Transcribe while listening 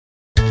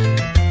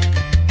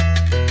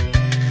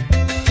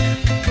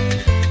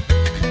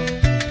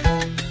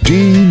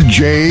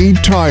DJ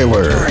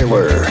Tyler.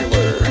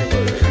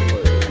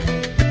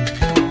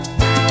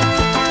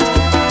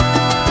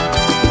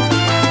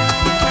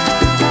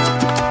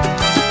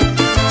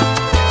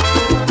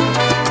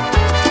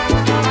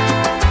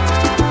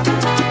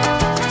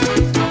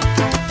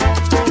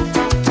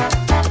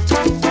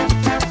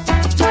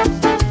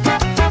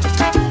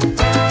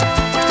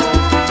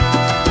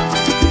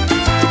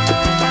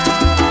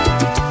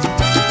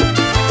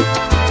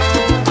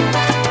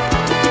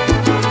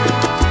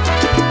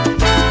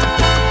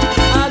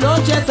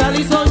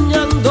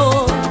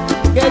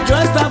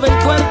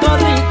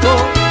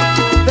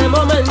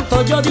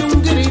 Yo di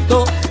un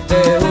grito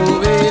de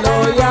júbilo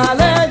y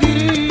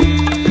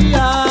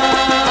alegría.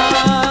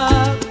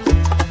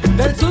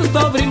 Del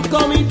susto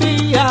brincó mi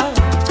tía,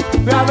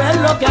 fue a ver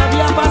lo que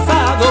había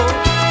pasado.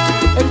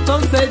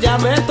 Entonces ya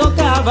me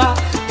tocaba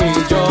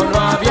y yo no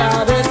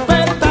había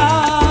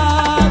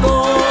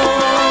despertado.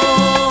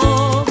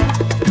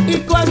 Y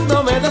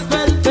cuando me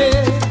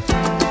desperté,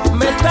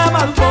 me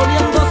estaban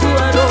poniendo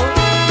suero,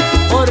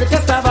 porque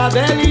estaba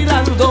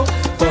delirando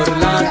por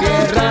la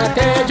tierra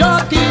que yo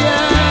quiero.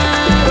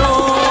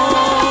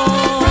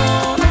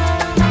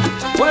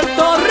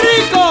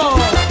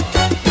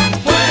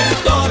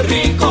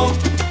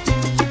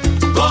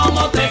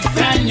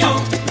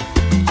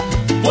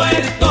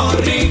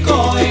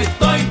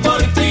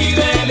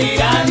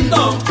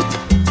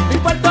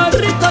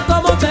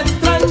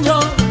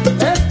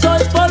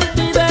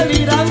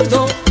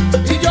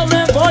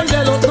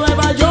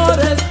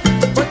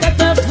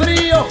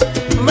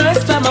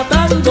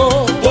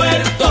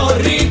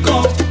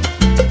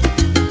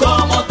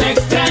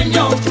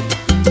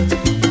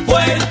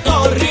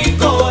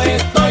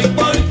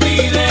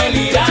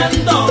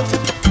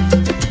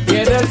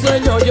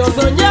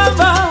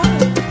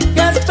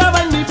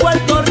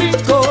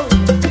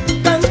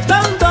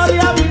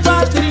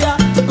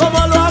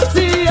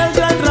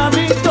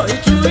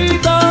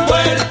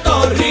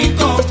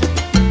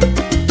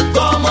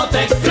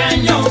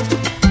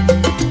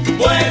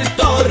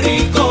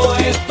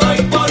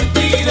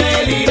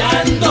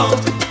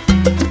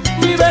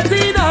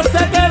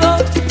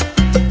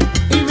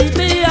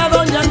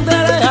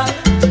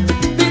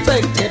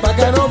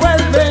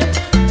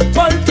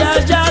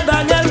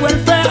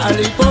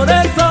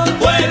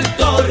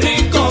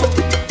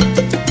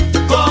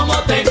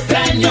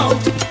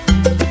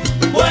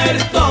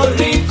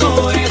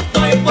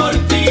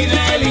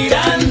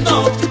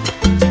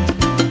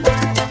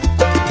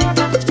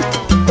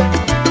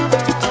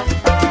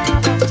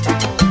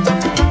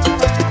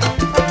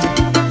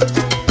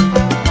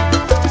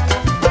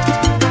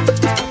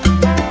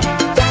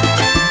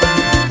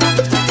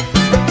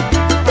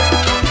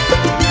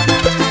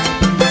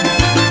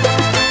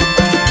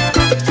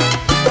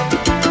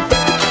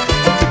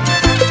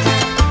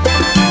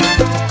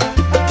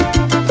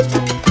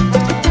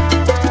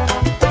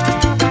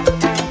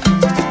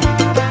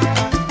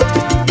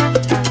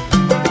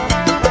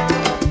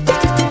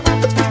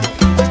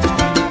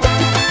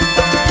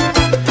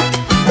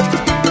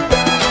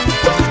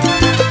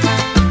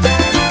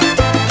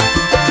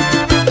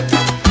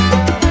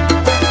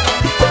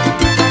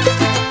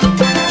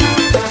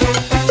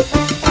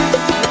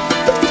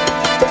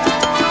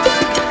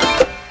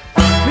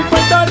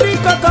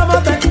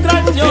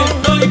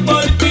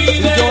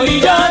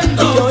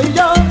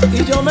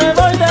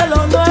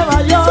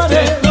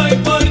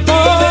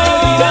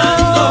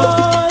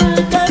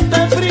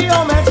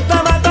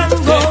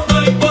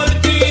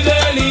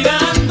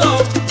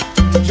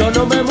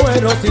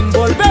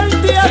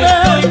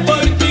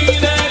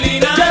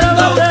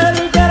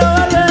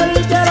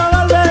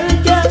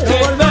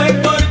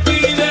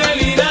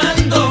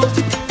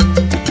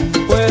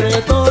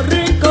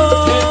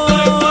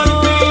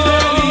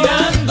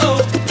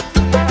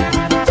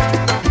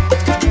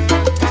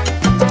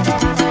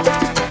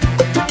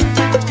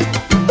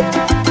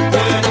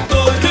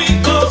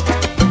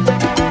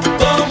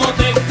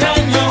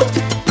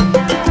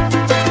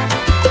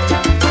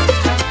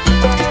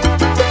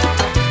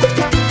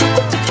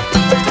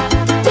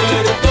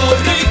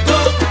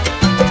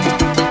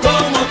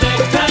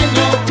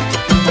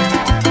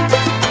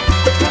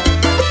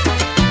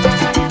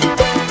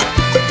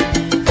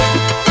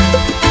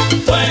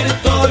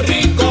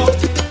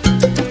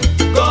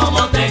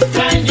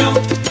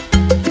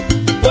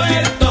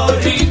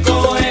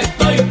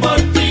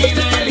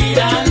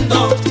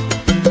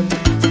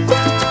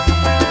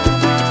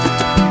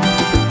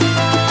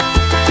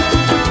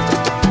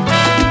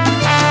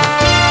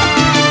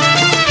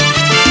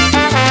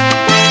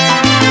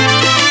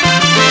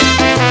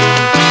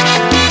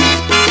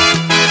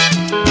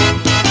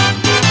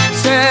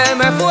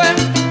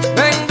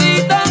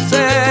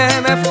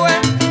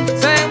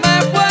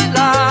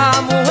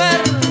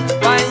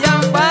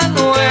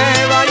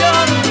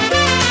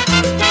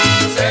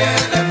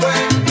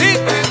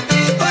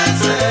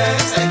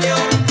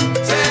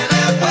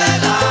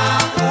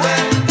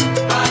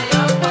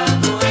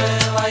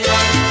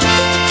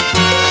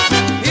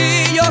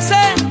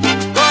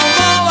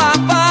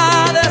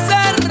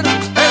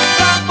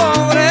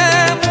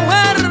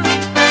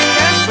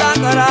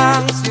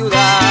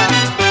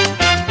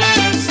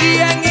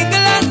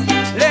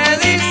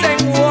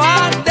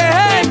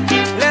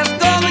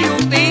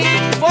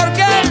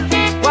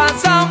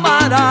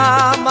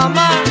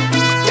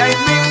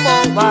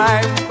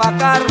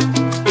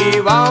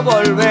 no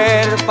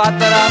volver para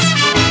atrás.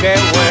 Qué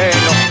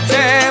bueno,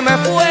 se me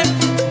fue,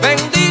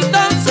 bendito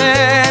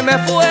se me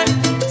fue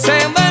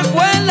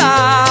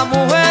la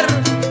mujer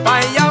pa'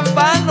 allá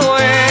pa'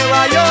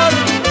 Nueva York.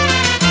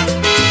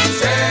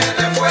 Se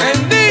le fue,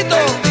 bendito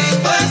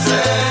es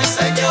el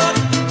Señor.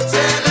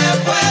 Se le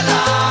fue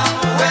la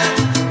mujer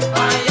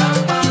pa' allá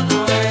pa'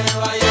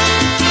 Nueva York.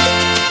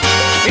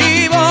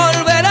 Y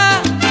volverá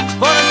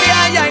porque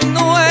allá en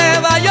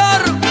Nueva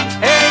York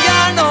ella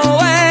no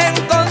va a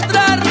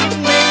encontrar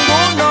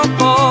ninguno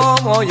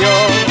como yo.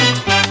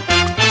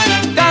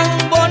 Tan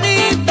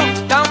bonito,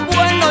 tan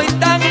bueno y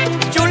tan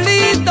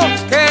chulito,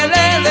 que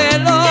le dé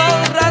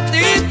los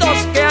ratitos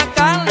que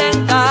acá le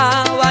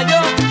daba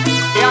yo,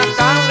 que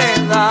acá le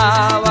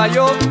daba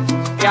yo,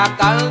 que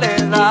acá le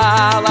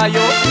daba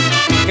yo.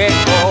 Qué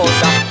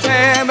cosa,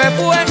 se me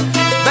fue,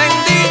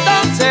 bendito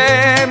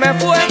se me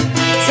fue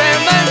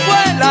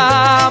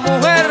la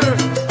mujer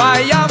pa'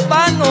 allá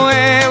pa'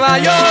 Nueva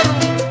York.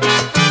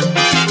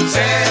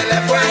 Se le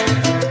fue,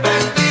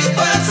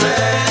 bendito es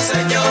el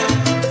Señor.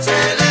 Se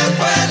le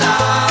fue la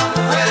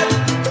mujer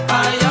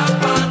pa' allá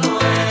pa'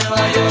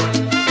 Nueva York.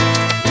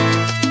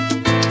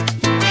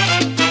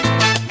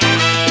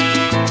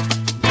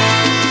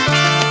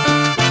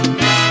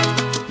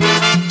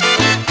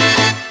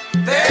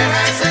 Deja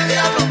ese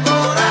diablo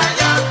por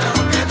allá,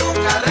 mejor que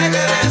nunca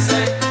regrese.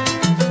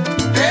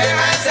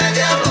 Deja ese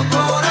diablo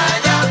por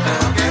allá,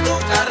 mejor que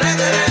nunca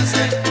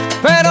regrese.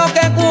 Pero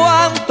que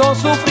cuánto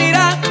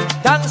sufrirá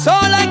tan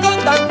sola y con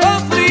tanto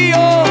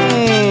frío.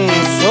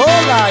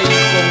 Sola y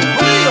con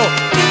frío.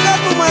 ¿Y qué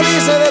tú me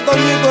dices de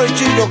Toñito el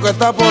Chillo que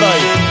está por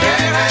ahí?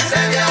 Deja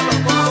ese diablo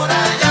por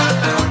allá,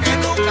 mejor que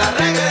nunca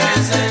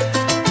regrese.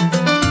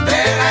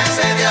 Deja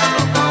ese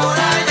diablo por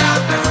allá,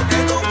 mejor que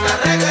nunca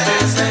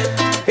regrese.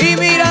 Y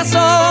mira,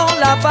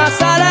 sola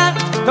pasará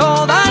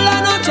toda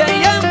la noche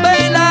y en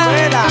vela.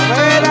 Vela,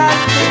 vela,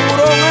 el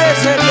tiburón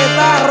ese que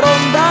está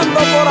rondando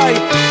por ahí,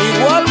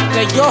 igual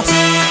que yo.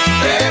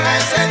 Deja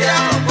ese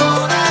diablo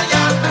por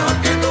allá, mejor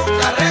que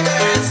nunca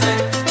regrese.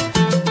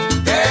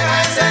 Deja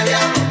ese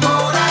diablo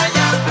por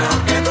allá,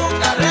 mejor que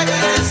nunca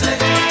regrese.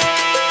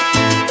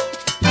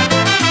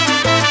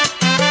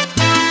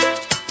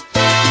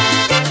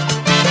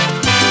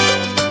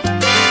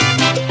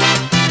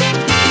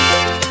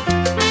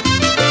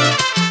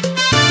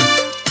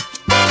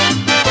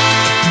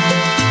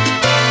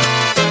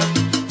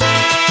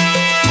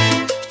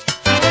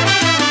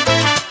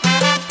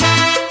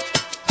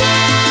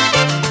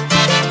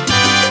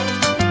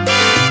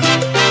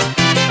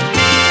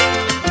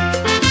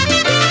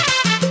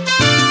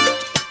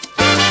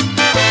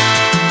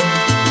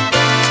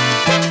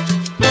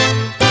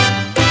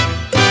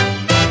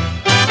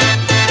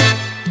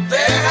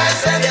 Deja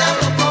ese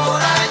diablo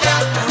por allá,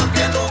 mejor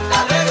que nunca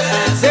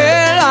regrese.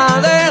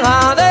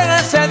 Deja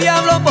ese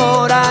diablo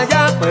por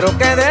allá, pero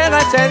que deja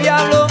ese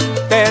diablo,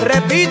 te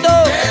repito.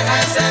 Deja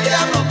ese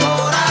diablo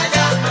por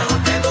allá, mejor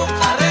que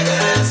nunca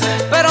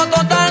regrese. Pero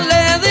total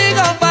le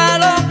digo pa'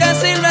 lo que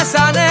sirve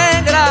esa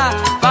negra,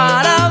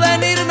 para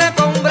venirme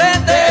con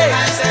brete.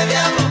 Deja ese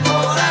diablo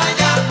por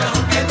allá,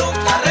 mejor que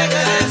nunca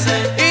regrese.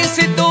 Y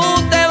si tú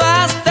te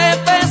vas te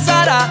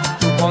pesará,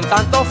 con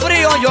tanto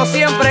frío yo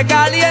siempre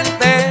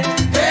caliente.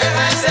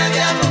 Deja ese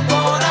diablo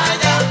por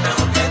allá,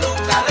 mejor que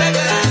nunca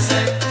regrese.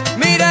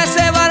 Mira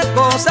ese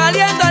barco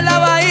saliendo en la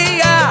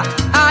bahía,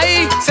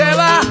 ahí se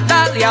va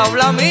la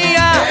diabla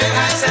mía.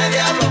 Deja ese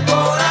diablo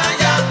por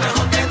allá,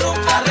 mejor que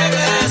nunca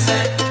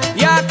regrese.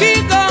 Y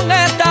aquí con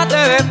esta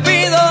te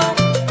despido,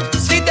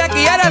 si te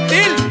quieres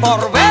ir,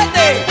 por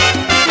vete.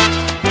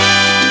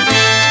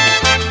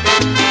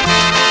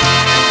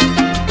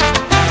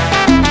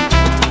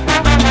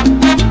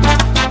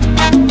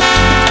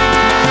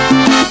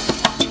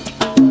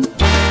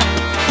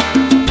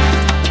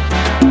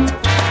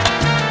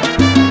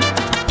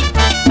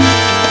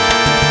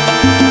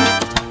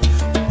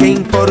 ¿Qué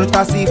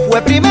importa si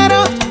fue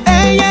primero?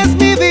 Ella es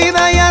mi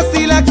vida y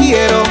así la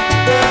quiero.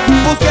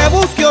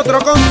 Busque otro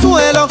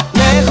consuelo,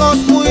 lejos,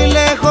 muy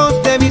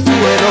lejos de mi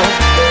suelo.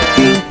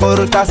 ¿Qué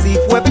importa si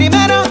fue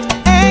primero?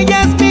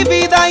 Ella es mi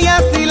vida y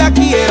así la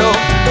quiero.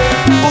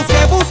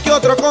 Busque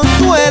otro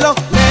consuelo,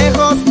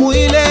 lejos,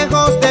 muy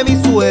lejos de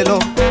mi suelo.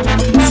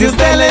 Si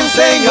usted le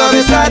enseñó a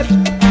besar,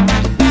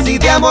 si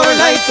de amor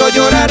la hizo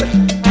llorar,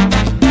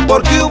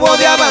 ¿por qué hubo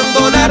de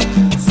abandonar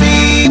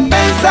si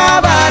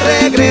pensaba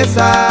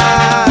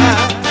regresar?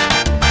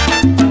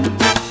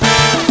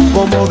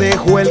 Como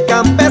dejó el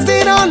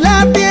campesino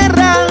la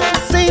tierra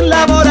sin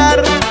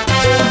laborar,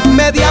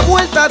 media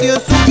vuelta dio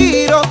en su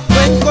giro,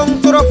 no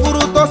encontró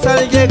frutos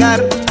al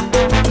llegar,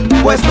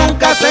 pues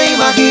nunca se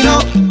imaginó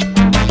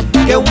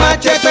que un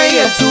machete y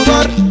el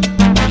sudor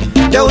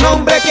de un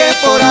hombre que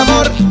por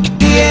amor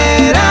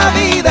diera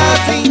vida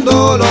sin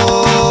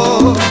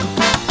dolor.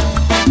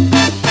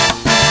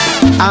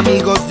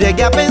 Amigos,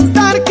 llegué a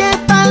pensar que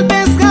tal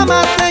vez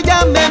jamás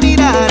ella me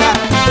mirara.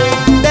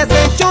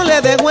 Deshecho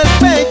le dejo el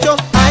pecho,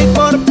 ay,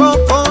 por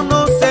poco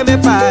no se me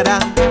para.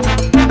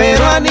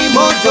 Pero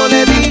ánimo yo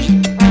le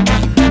di,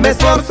 me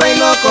esforcé y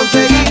lo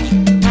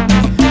conseguí.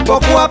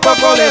 poco a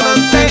poco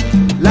levanté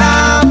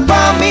la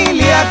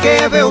familia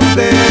que ve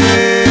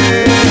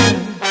usted.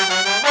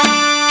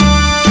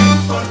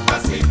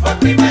 Así fue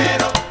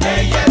primero,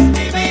 ella es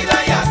mi vida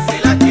y así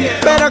la quiero.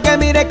 Pero que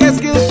mire que es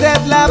que usted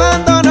la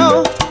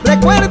abandonó.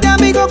 Recuerde,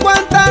 amigo,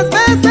 cuántas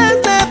veces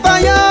me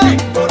falló. No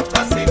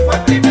importa si fue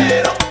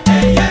primero,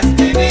 ella es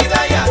mi vida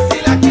y así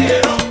la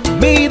quiero.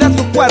 Mira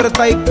su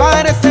puerta y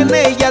parece en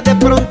ella, de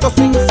pronto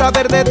sin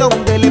saber de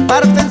dónde le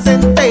parten No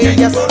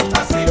centellas.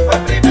 importa si fue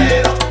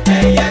primero,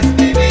 ella es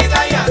mi vida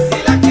y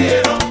así la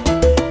quiero.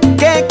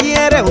 ¿Qué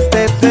quiere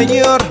usted,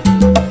 señor?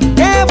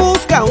 ¿Qué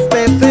busca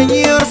usted,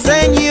 señor,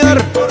 señor?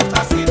 No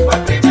importa si fue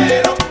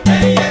primero,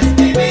 ella es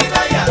mi vida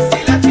y así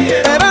la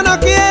quiero. Pero no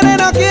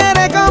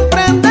quiere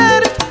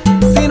comprender.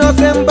 Si no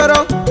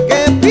sembró,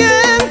 ¿qué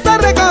piensa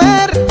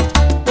recoger?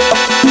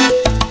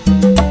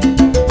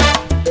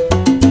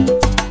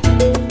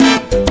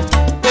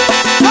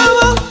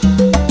 ¿Cómo?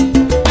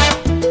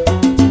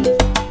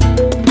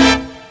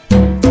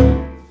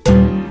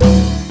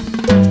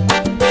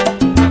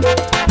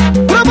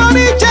 Grupo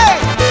Nietzsche,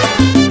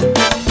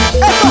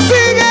 esto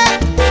sigue.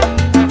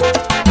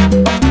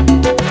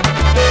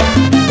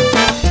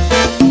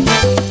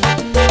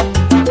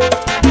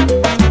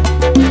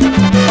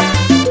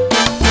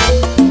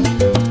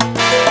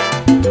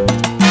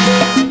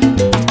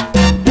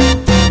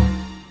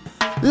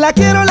 La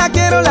quiero, la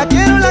quiero, la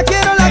quiero, la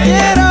quiero, la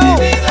Ella quiero. es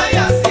mi vida y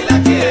así la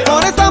quiero.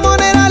 Por esa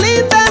moneda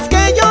linda es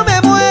que yo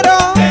me muero.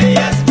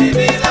 Ella es mi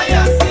vida y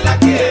así la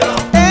quiero.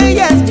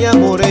 Ella es mi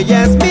amor,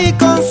 ella es mi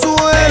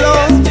consuelo.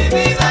 Ella es mi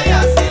vida y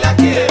así la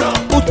quiero.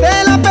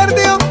 Usted la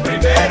perdió.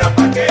 Primero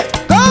pa' qué,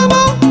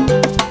 ¿Cómo?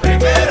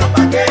 primero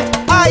pa' qué,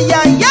 Ay,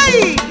 ay,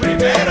 ay.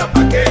 primero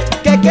pa' qué,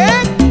 ¿Qué qué?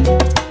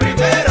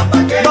 primero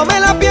pa' qué. No me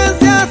la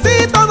piense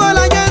así todo el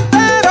año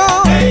entero.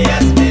 Ella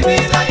es mi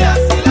vida y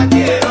así la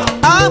quiero.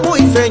 Amo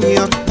y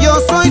señor, yo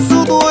soy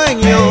su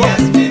dueño. Ella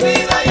es mi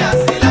vida y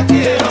así la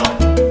quiero.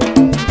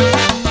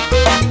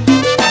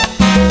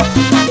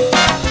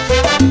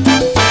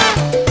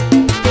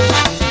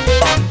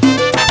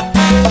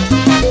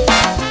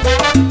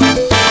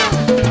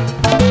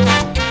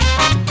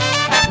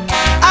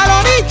 A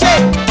lo Nietzsche.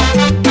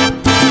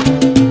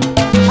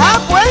 Ah,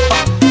 pues.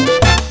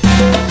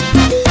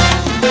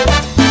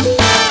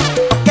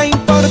 ¿Qué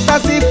importa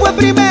si fue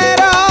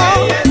primero?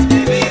 Ella es mi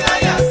vida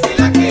y así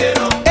la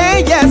quiero.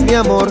 Ella es mi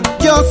amor,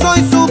 yo soy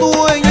su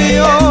dueño.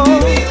 Ella es mi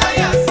vida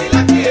y así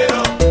la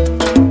quiero.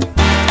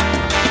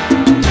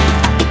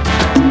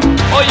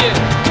 Oye,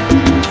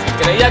 si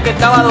creía que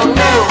estaba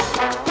dormido,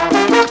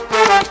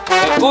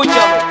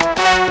 escúchame.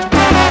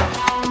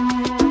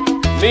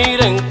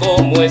 Miren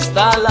cómo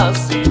está la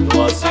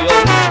situación,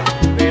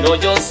 pero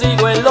yo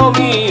sigo en lo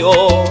mío.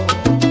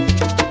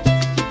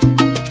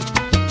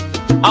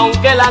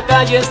 Aunque la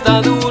calle está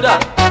dura,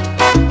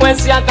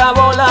 pues se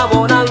acabó la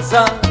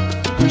bonanza.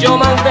 Yo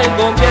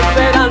mantengo mi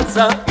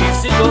esperanza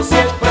y sigo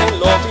siempre en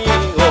lo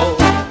mío.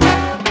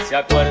 ¿Se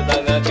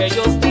acuerdan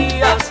aquellos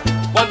días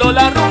cuando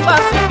la rumba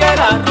sí que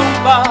era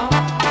rumba?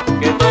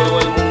 Que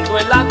todo el mundo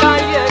en la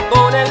calle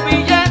con el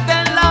billete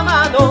en la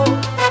mano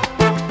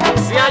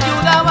se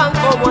ayudaban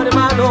como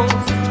hermanos,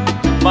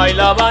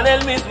 bailaban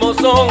el mismo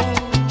son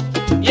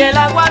y el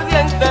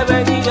aguardiente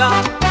venía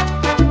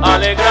a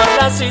alegrar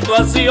la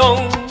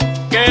situación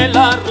que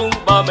la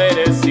rumba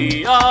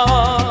merecía.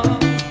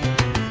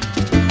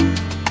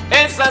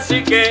 Esa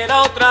sí que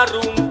era otra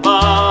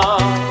rumba.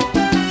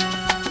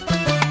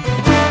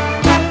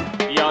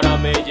 Y ahora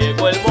me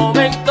llegó el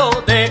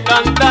momento de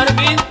cantar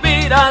mi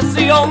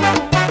inspiración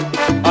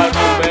al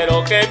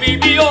rumbero que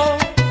vivió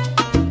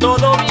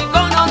todo mi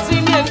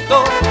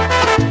conocimiento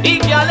y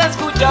que al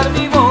escuchar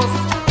mi voz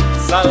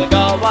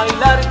salga a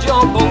bailar yo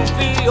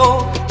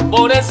confío.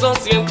 Por eso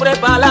siempre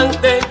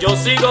pa'lante, yo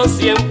sigo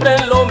siempre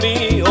en lo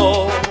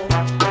mío.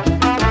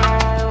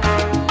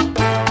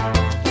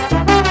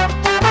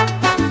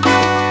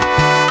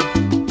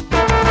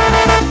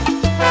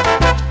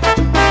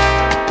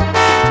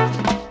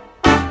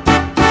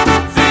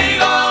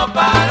 Sigo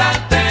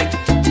pa'lante,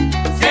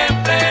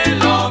 siempre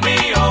lo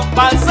mío.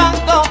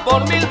 Pasando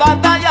por mil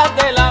batallas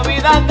de la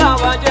vida,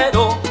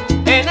 caballero,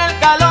 en el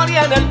calor y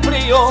en el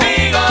frío.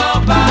 Sigo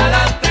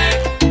pa'lante,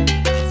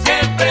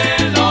 siempre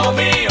lo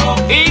mío.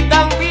 Y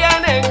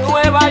también en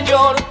Nueva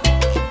York,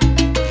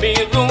 mi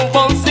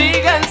rumbo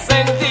sigue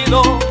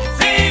encendido.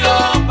 Sigo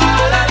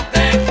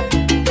pa'lante,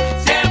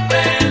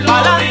 siempre lo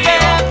Pa'lante,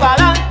 mío.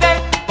 pa'lante,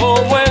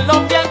 como en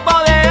los tiempos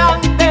de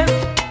antes,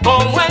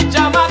 como el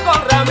chamaco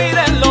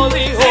Ramírez lo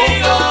dijo.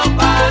 Sigo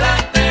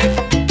pa'lante,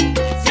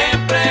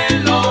 siempre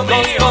lo Los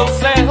mío.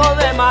 consejos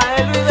de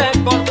Maelo y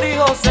de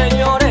Cortijo,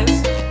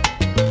 señores,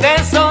 de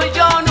eso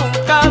yo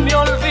nunca me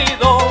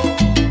olvido.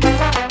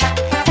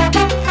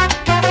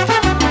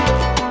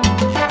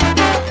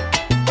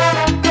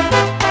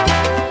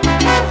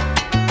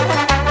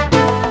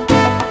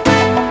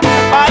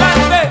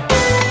 ¡Pa'lante!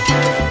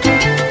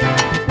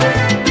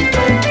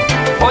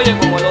 Oye,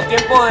 como en los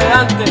tiempos de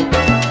antes,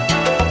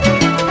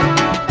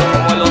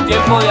 como en los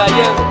tiempos de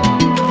ayer.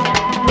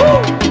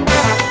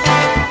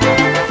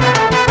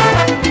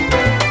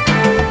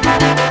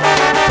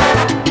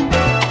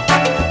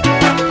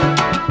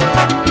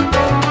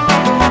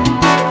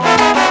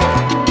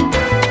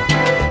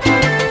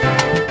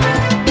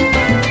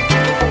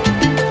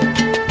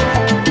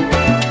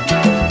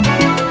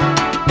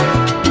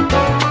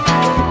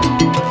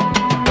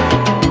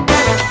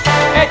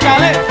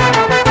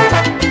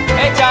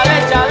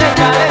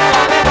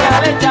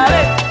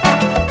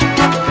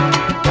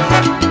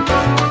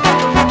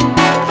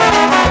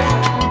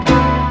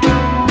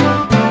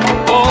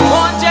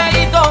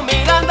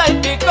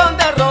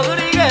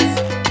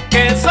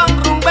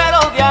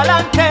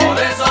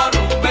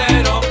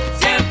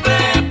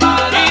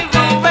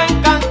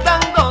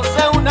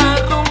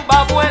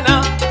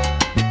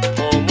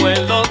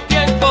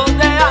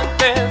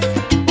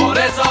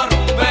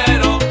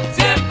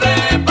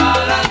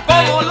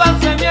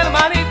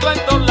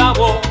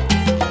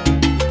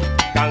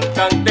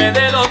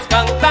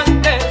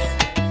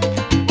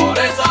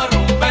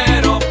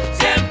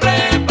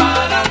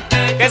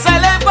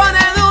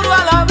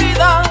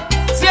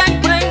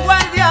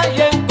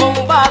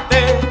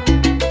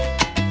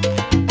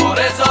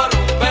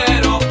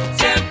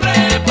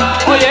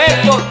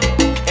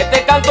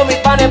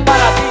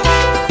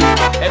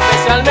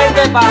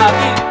 Este para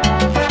ti.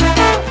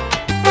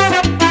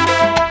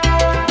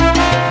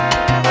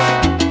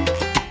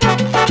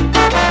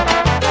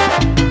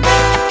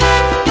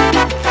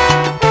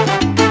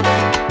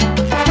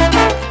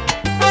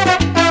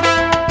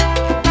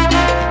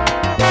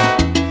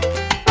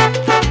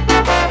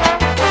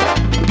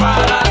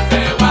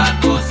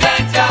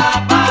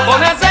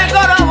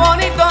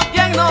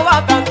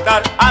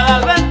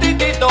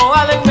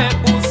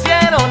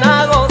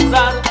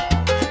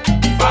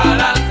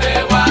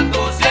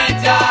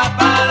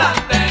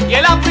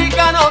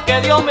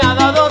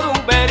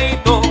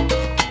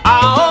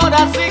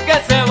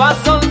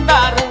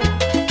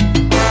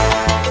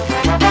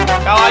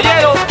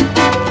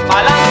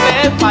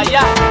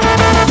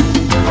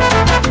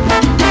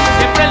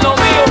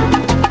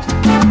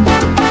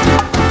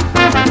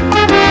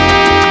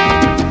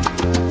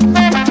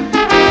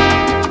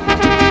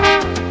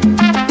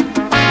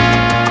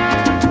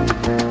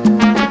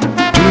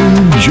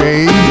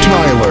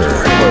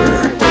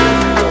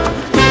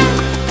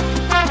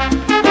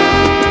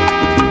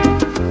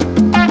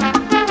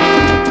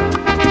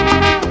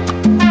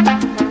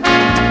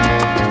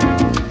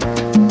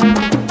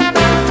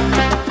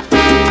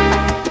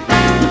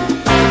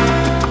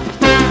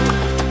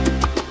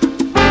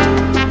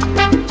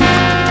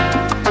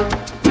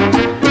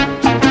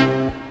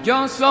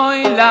 Yo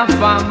soy la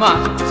fama,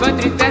 soy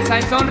tristeza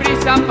y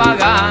sonrisa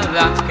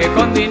apagada que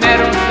con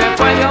dinero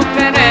se puede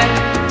obtener.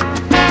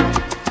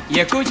 Y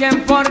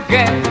escuchen por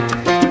qué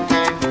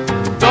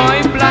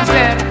doy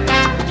placer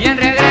y en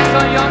regreso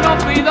yo no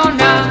pido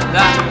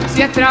nada.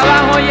 Si es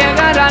trabajo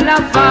llegar a la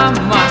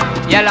fama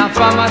y a la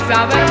fama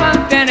saber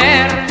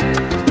mantener.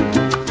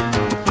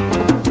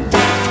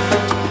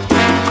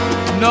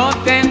 No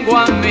tengo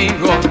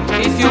amigos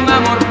y si un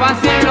amor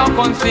fácil lo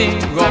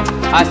consigo,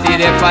 así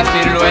de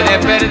fácil lo he de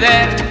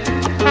perder.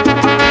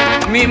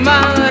 Mi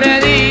madre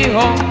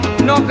dijo,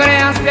 no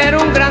creas ser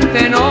un gran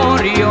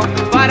tenorio,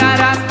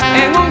 pararás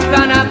en un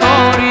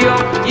sanatorio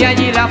y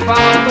allí la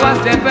fama tú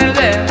has de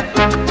perder.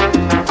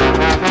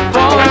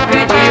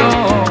 Porque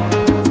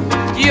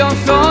yo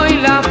soy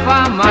la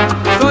fama,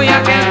 soy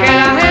aquel que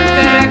la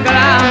gente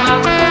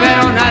reclama,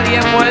 pero nadie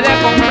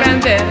puede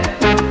comprender.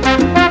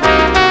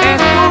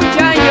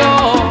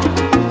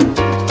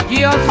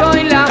 Yo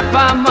soy la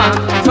fama,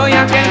 soy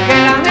aquel que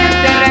la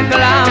gente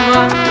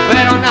reclama,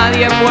 pero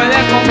nadie puede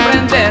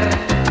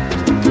comprender.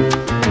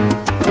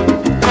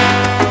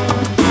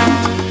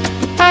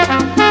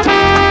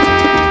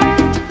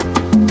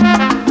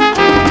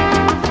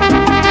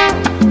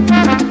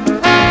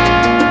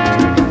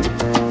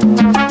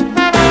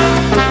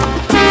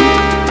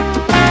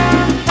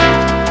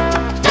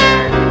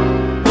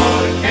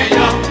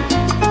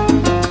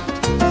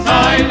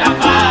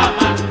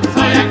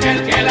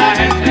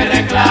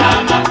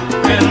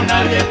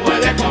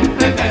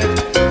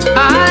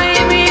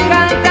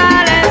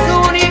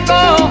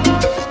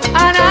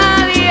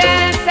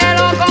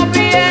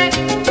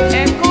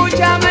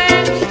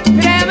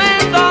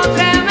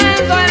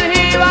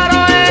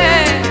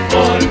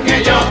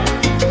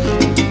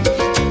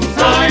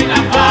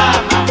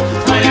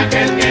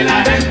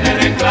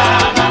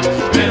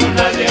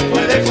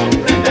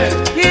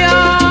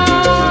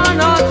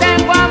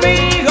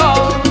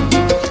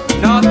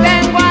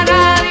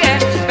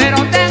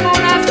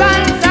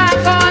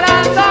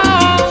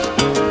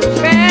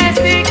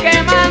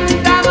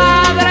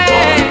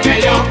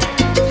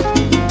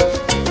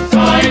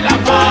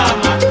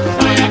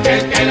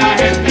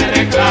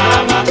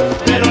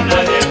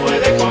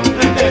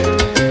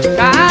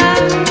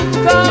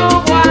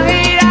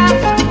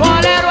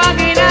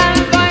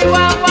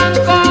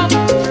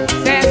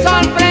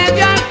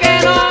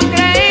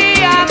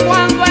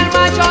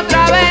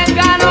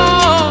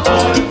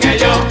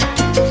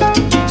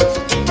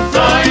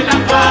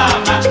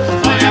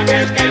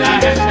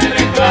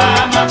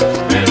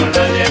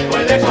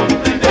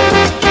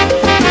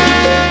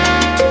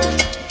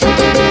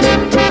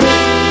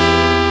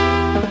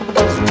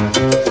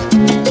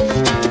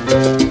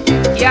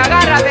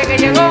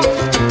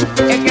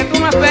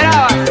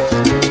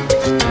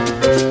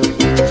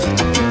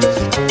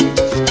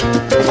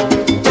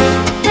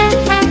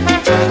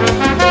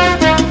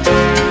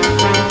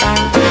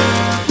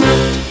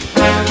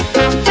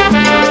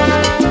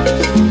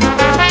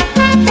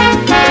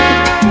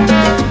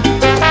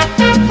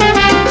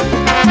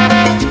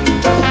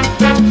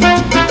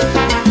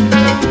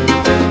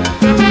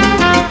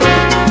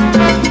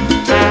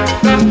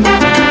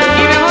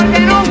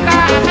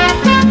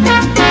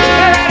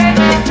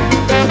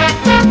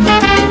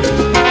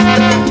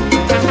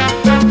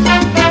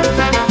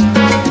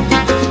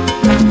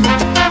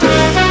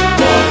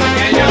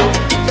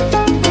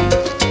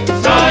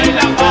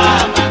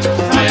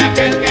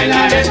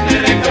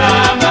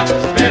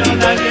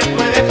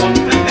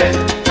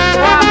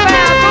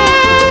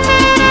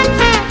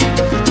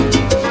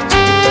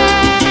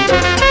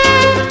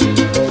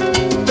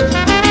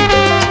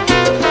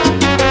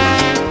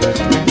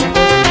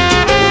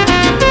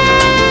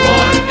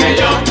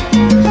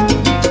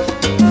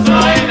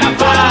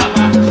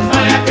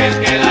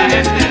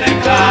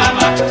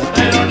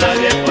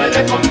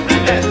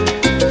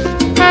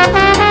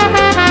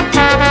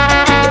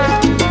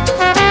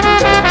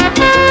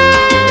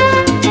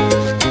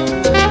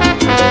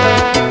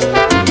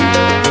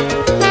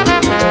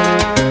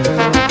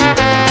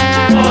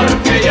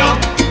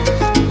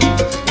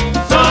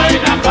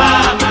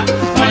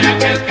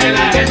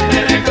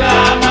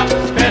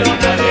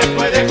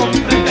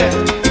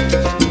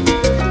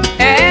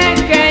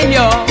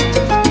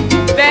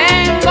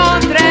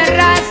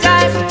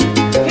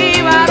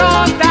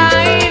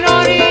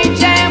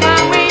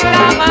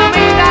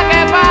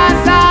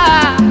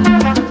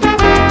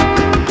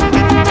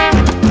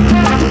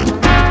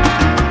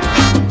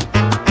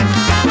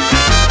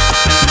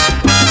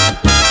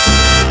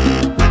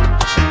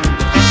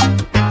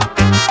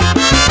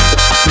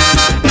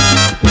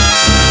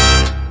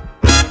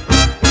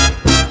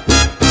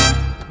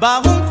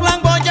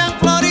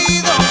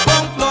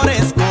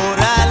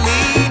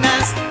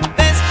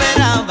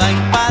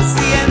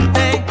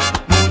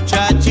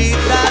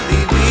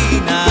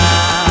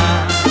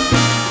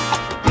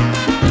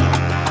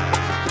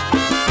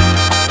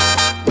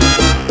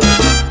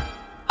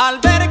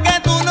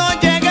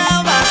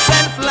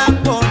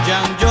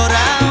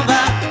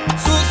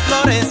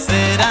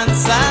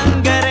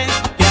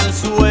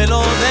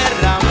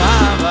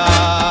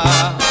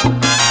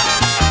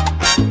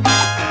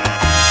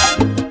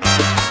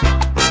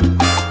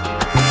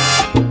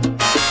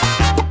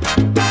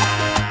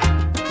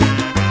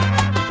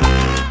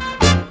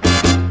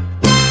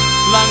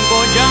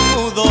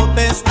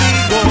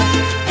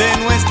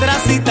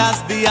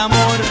 citas de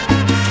amor.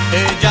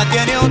 Ella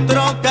tiene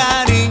otro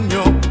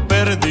cariño,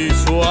 perdí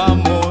su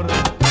amor.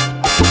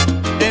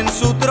 En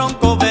su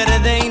tronco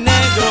verde y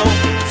negro,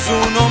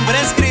 su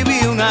nombre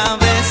escribí una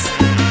vez.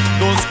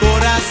 Dos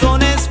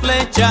corazones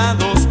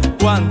flechados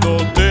cuando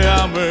te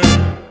amé.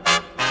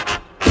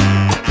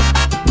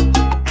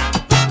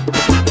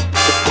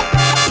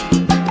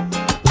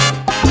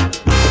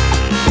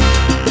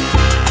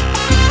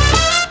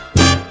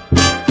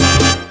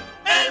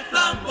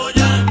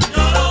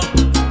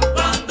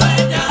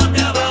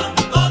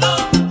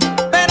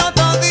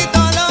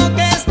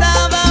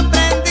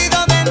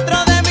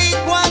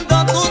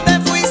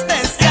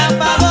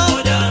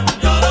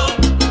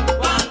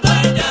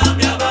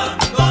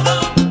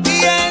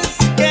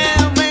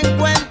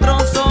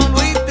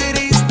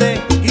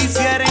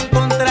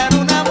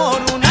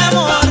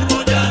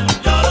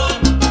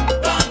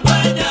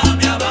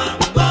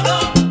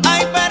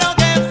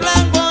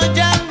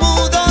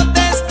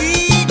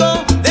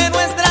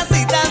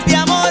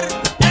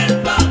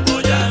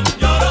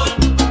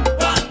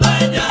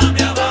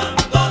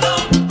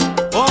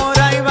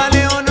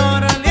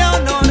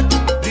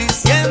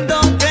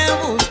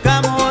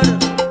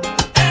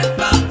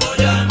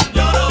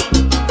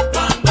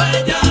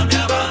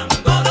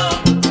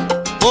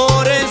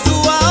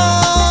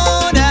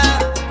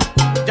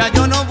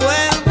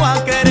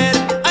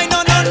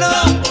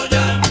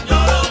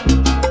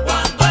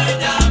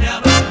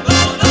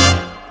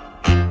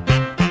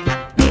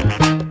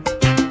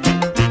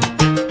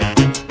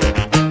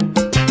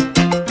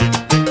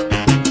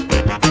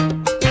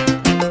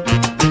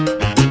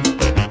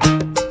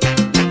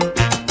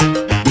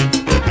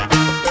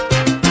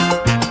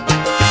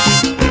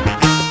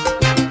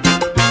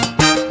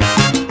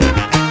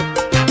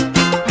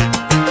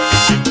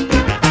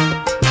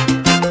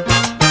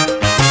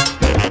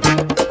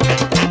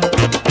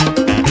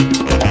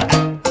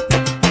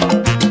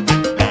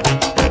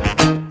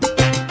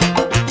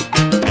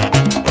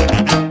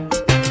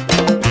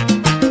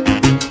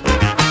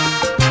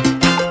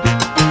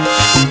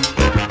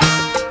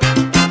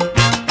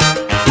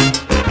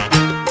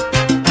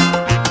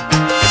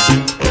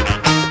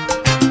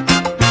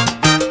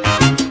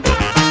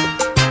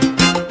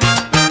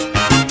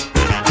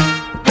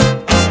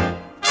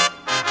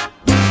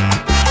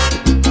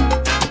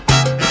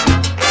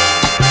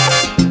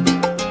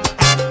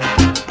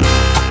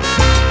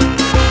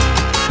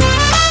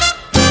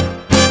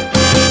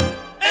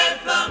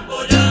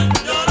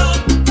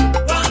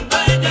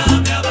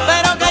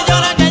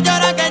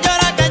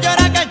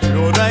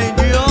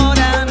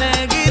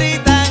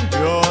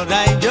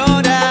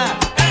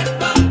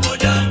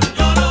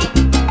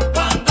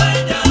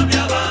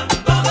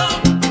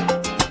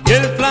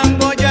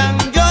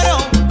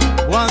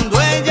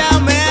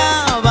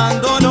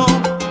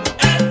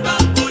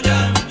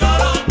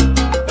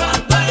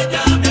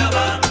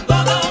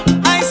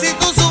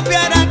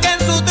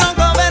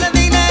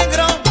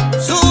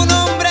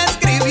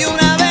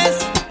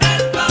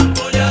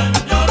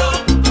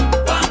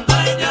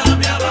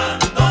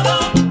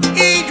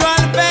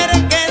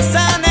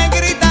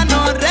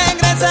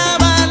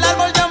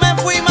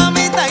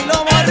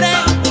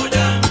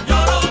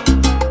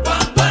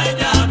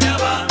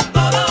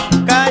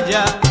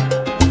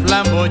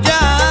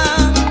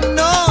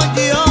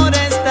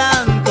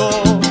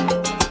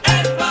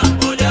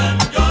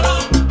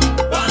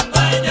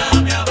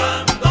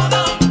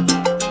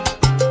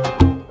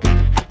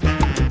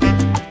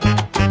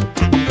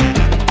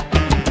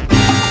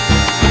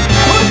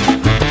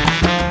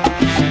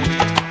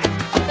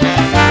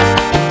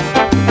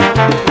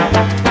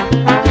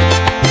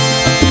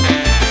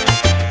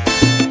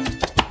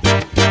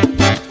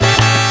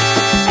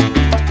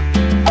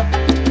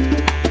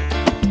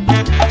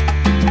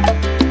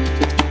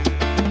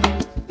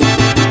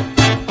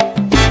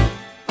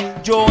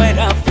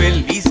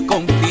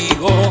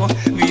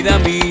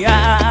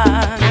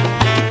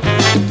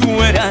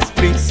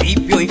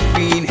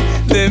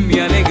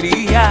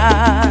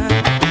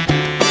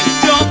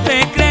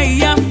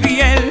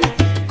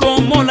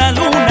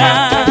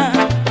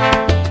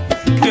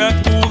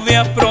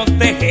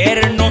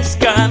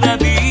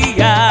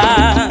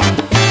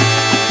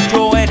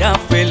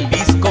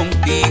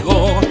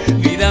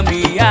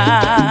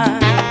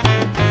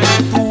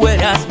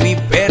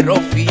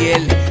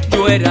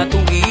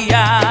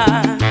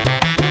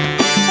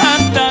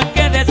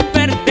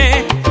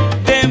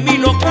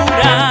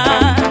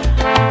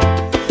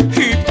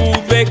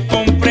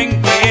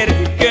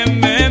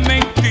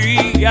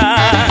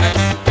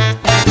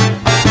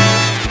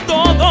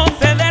 Todo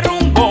se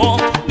derrumbó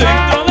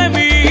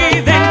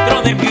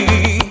dentro de mí,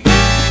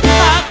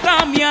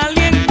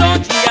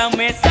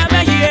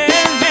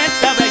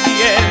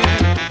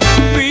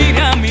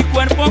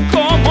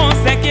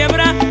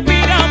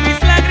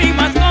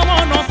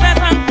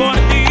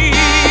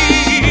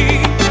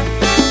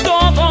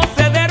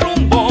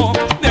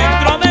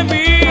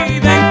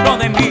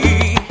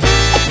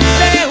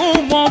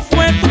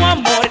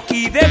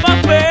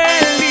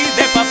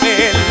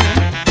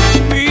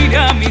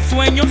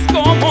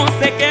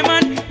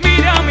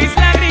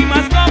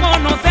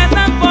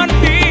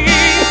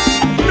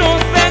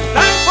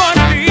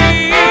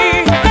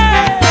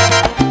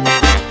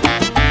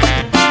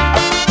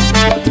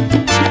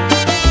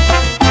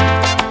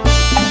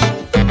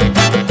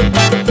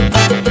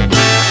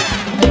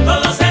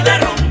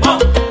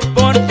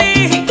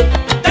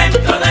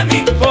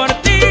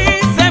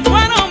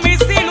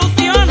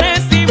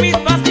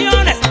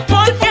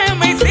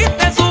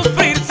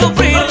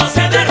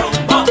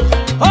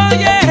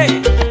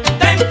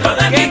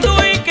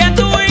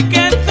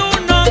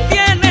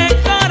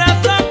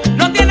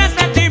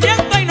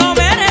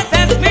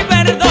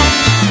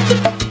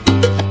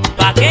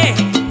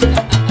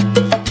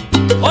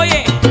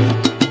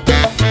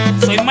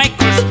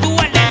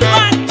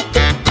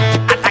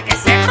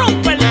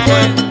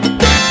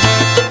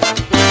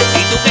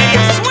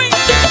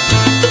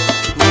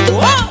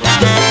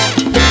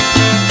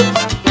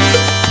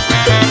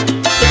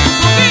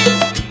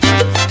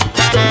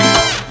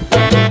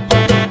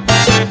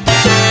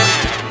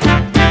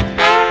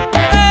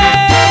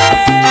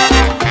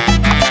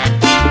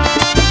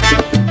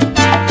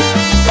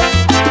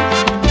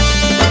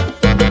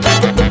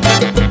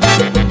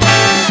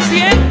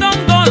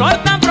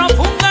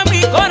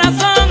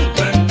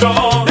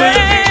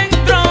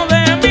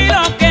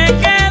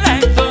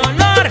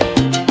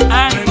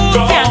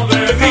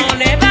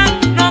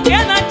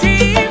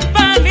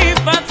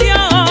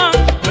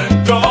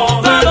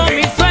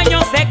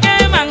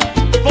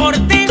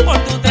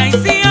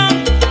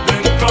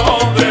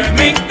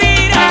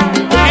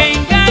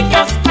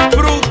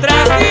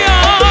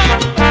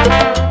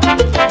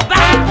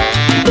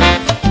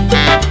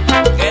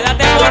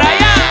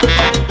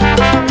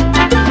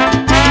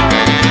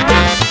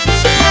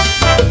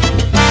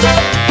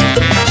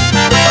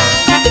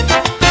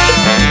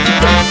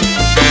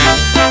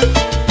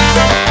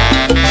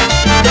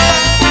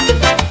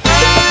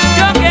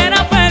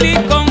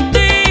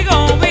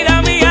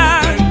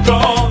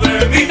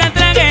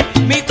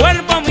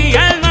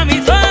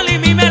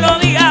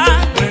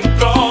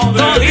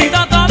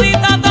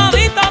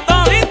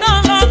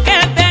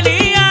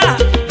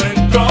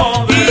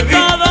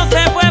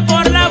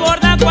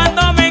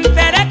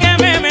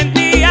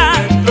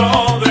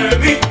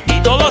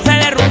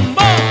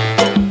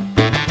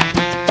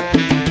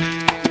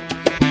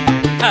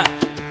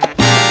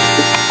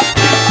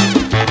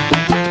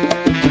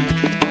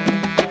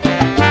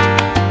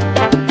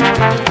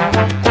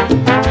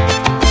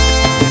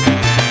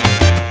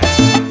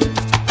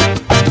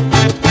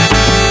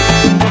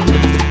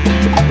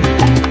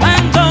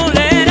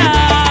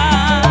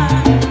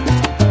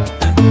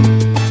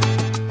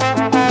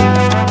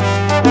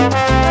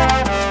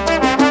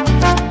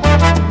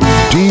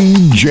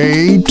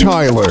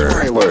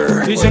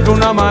 Tyler. Dicen que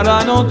una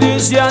mala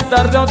noticia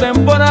tarde o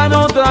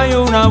temprano trae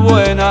una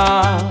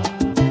buena.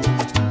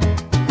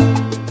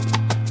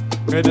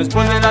 Que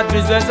después de la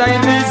tristeza hay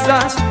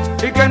risas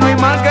y que no hay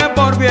mal que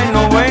por bien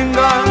no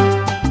venga.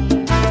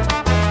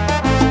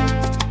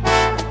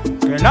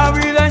 Que la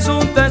vida es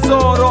un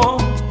tesoro,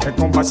 que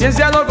con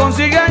paciencia lo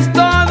consigues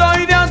todo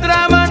y de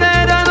otra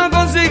manera no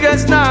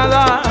consigues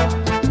nada.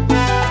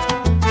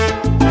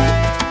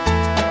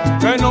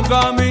 Que no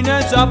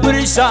camines a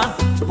prisa,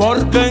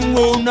 porque en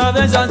una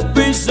de esas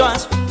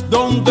pisas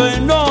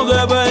donde no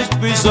debes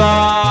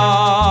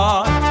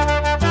pisar.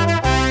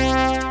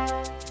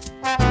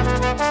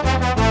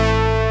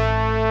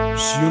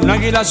 Si un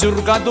águila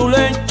surca tu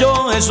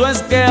lecho, eso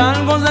es que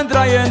algo se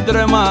trae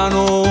entre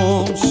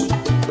manos.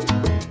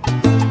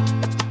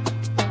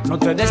 No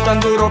te des tan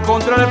duro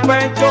contra el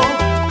pecho,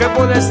 que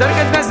puede ser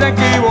que estés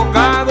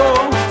equivocado.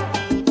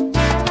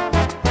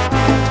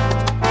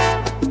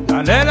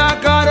 Dale la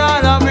cara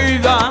a la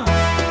vida,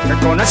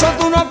 que con eso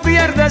tú no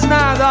pierdes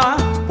nada,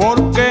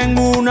 porque en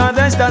una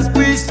de estas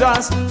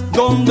pistas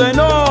donde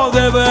no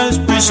debes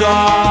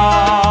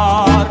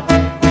pisar.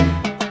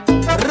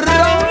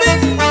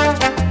 Rolling,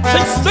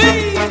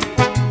 sí.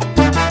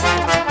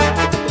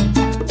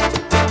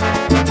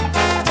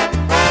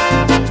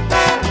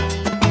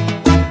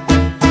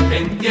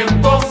 En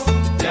tiempos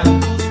de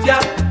angustia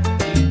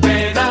y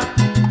pena,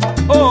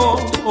 Oh,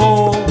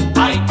 oh.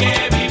 hay que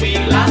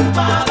vivir las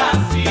malas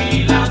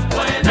y las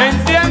buenas.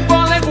 En tiempo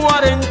de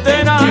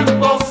cuarentena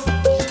Tiempos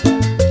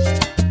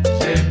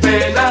de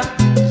pena,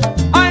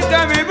 hay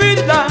que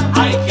vivirla.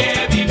 hay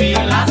que vivir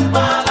las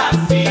malas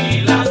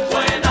y las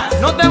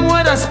buenas. No te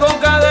mueras con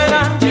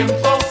cadena.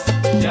 Tiempos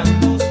de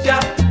angustia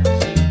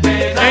y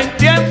pena, En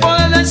tiempo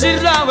de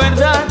decir la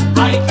verdad,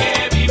 hay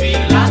que vivir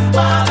las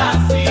malas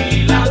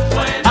y las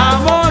buenas.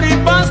 amor y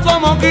paz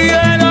como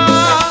quiera.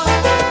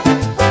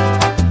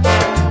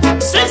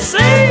 Sí, sí.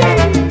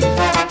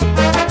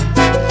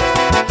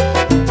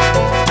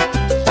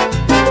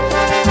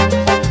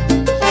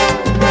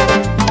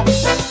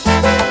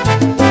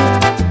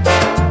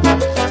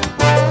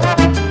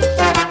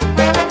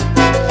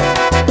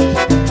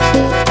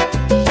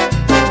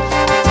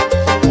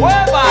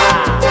 ¡Hueva!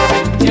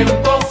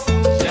 Tiempos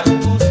de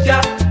angustia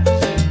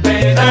y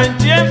pena, En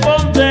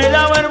tiempos de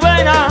la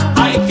verbena,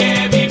 hay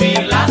que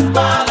vivir las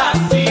malas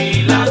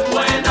y las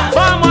buenas.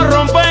 vamos a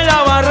romper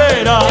la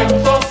barrera.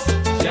 Tiempos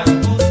de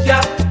angustia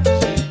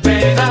y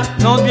pena,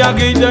 No te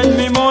agites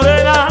mi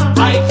morena.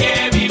 hay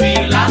que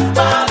vivir las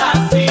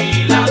malas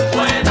y las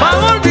buenas.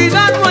 Vamos a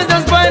olvidar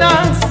nuestras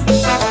penas.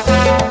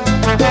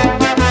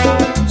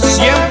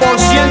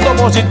 100%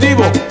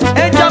 positivo.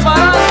 Echa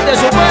para adelante,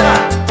 supera.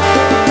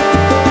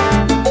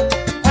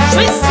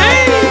 Sí,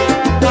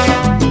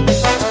 sí.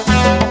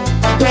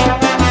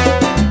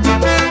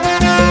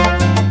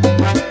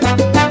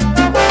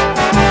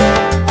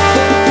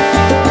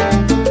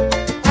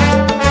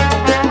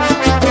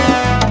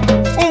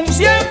 Un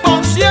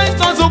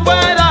 100%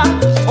 supera.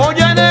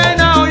 Oye,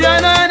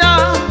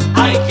 nena,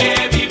 Hay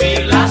que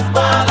vivir las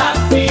malas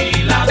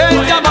y las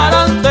echa buenas.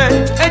 para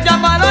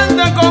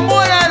adelante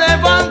como el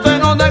elefante.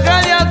 No te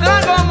quedes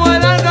atrás como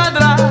el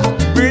alcatraz.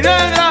 Mi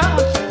negra,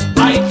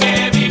 Hay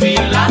que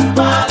vivir las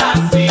malas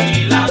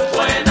y las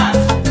buenas.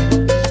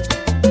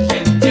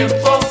 En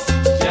tiempos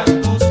de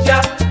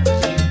angustia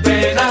y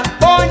pena,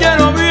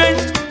 óyelo bien.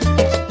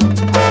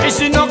 Y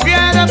si no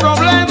quiere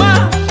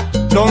problema,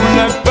 no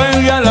le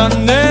pegue a la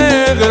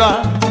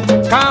negra.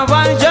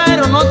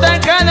 Caballero, no te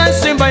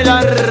quedes sin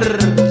bailar.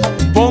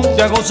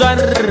 Ponte a gozar.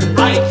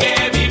 hay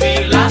que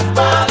vivir las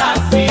malas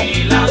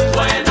y las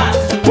buenas.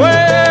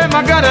 ¡Fue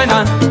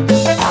Macarena!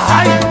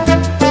 ¡Ay!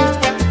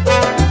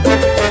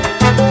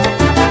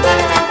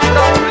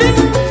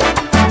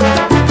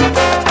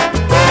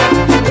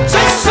 ¡Sí,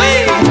 sí!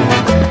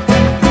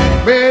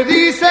 Me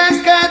dices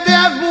que te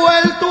has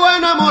vuelto a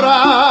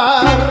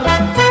enamorar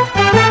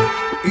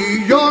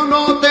y yo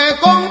no te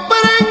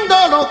comprendo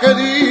lo que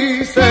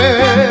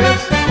dices.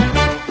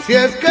 Si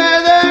es que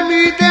de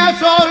mí te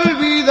has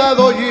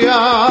olvidado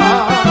ya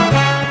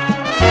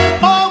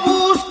o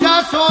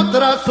buscas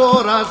otras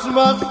horas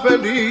más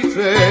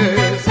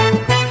felices.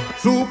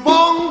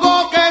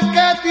 Supongo que es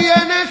que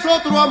tienes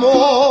otro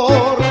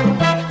amor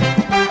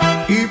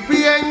y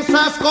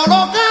piensas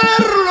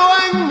colocarlo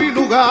en mi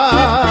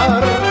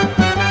lugar,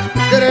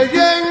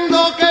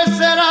 creyendo que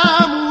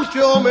será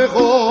mucho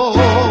mejor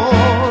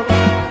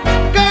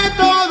que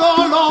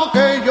todo lo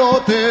que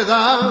yo te he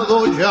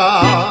dado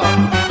ya.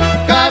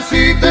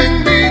 Casi te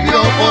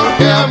envidio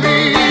porque a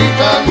mí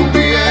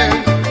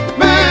también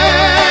me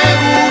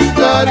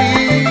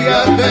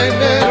gustaría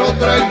tener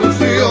otra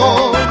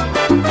ilusión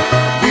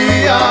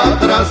día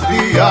tras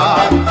día.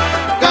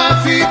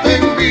 Casi te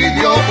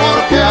envidio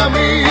porque a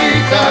mí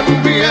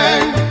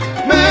también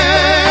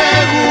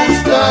me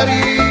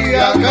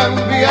gustaría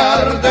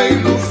cambiar de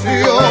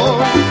ilusión,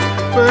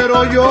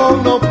 pero yo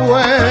no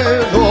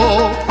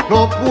puedo,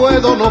 no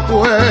puedo, no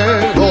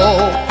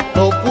puedo,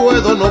 no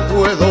puedo, no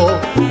puedo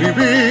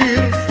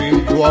vivir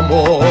sin tu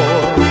amor.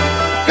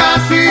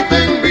 Casi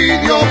te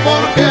envidio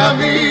porque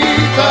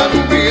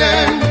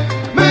también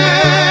me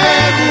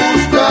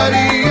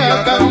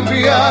gustaría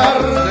cambiar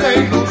de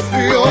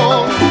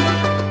ilusión,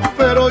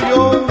 pero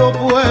yo no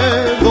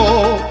puedo,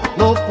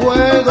 no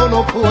puedo,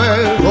 no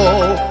puedo,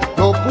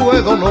 no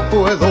puedo, no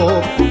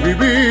puedo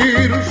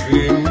vivir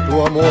sin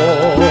tu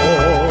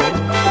amor.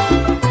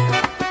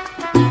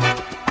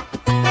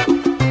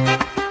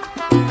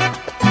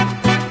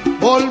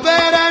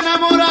 Volver a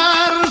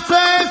enamorarse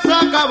es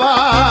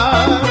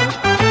acabar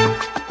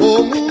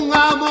con un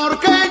amor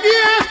que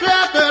ya se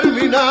ha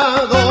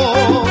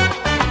terminado.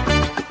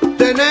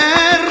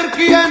 Tener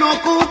quien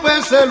ocupe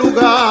ese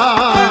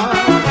lugar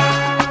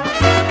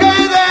que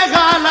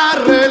deja la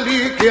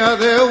reliquia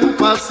de un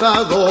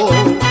pasado.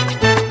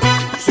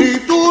 Si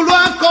tú lo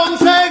has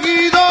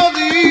conseguido,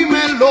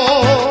 dímelo,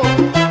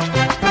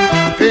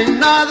 que en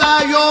nada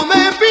yo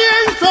me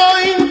pienso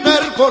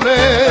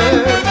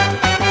interponer.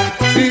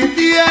 Si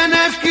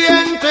tienes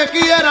quien te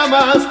quiera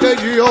más que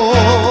yo,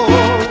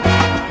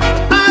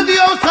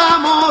 adiós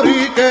amor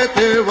y que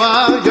te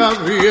vaya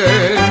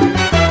bien.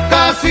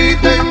 Casi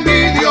te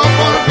envidio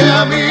porque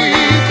a mí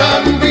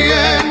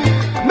también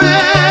me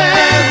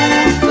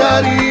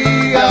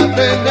gustaría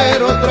tener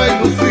otra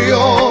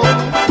ilusión.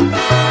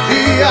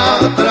 Día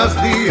tras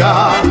día,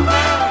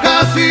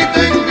 casi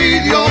te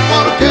envidio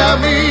porque a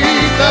mí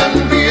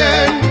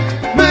también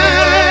me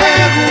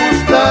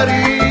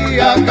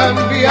gustaría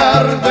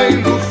cambiar de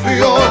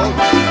ilusión,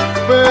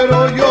 pero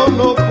yo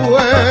no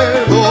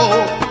puedo,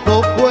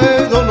 no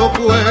puedo, no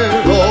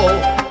puedo,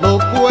 no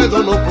puedo,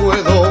 no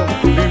puedo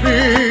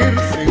vivir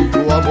sin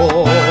tu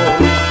amor.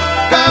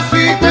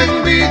 Casi te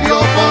envidio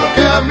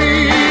porque a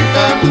mí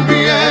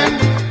también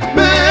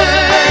me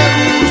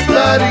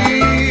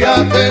gustaría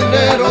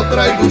tener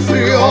otra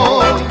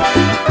ilusión.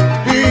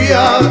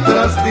 Día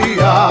tras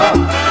día,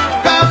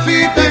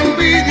 casi te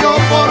envidio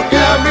porque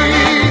a mí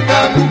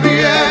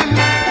también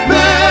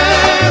me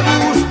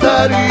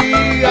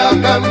gustaría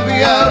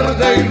cambiar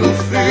de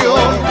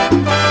ilusión,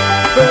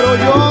 pero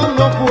yo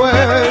no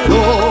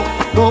puedo,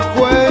 no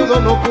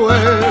puedo, no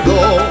puedo,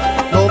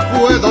 no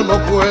puedo, no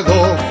puedo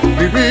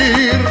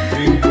vivir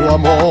sin tu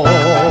amor.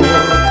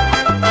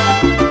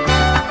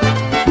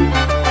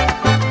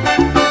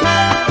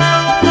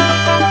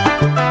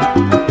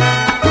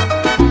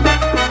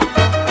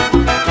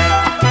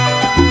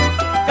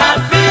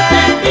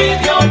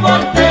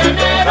 Por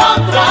tener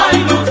otra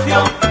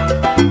ilusión,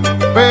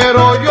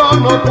 Pero yo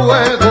no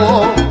puedo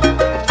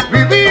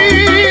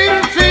vivir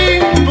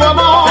sin tu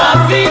amor.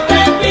 casi te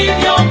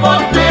envidio por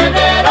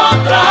tener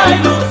otra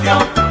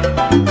ilusión.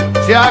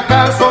 Si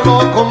acaso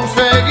lo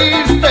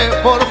conseguiste,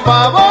 por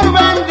favor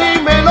ven,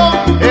 dímelo,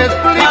 Casi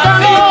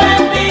explícalo. te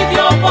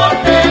envidio por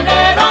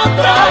tener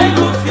otra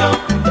ilusión.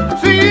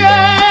 Si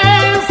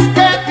es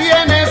que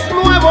tienes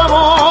nuevo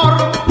amor,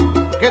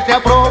 que te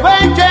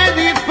aproveche,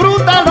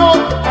 disfrútalo.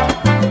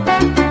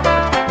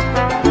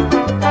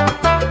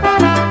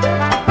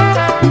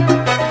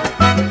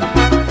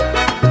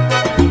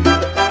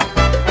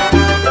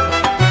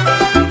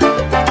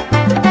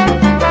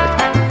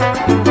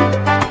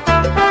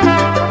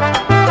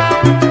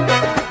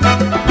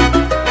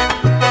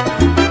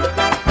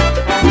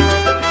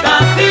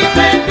 Casi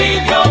te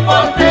envidio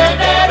por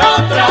tener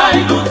otra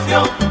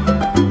ilusión.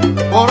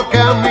 Porque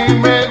a mí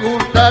me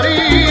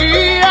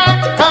gustaría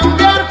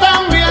cambiar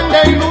también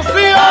de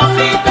ilusión.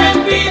 Casi te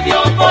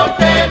envidio por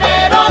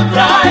tener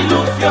otra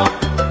ilusión.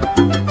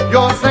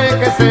 Yo sé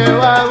que se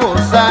va a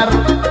gozar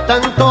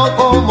tanto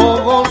como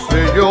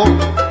goce yo.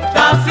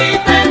 Casi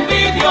te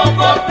envidio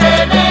por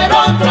tener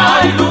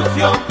otra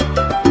ilusión.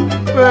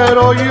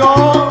 Pero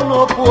yo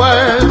no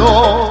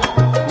puedo,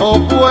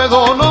 no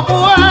puedo, no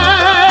puedo.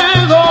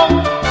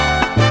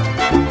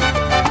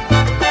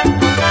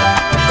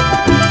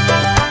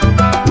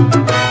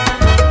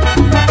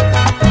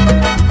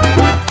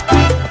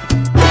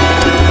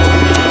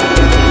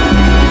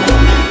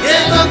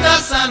 Llegó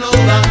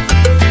Casanova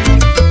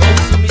con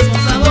su mismo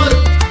sabor,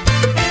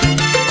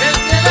 el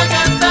que le ha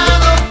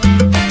cantado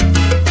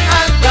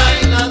al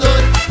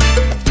bailador.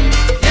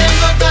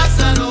 Llegó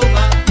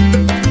Casanova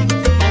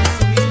con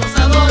su mismo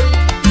sabor,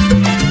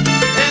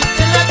 el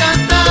que le ha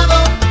cantado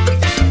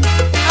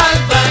al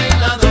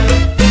bailador.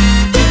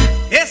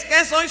 Es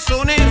que soy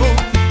sonero,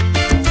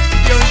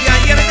 yo de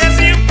ayer de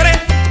siempre,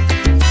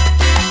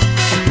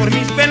 por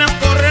mis penas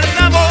corre el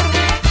sabor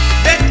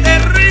de este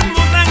ritmo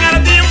tan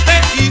ardiente.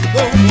 Y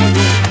como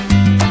yo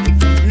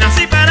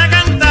nací para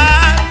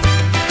cantar,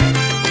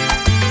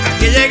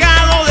 aquí he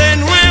llegado de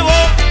nuevo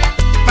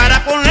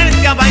para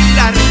ponerte a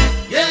bailar.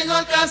 Llegó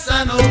el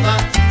Casanova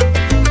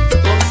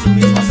con su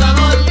mismo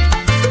sabor,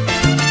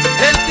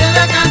 el que le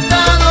ha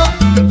cantado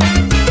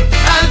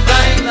al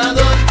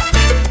bailador.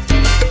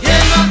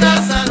 Llegó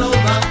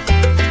Casanova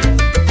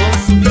con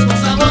su mismo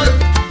sabor,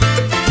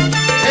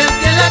 el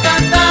que le ha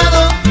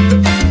cantado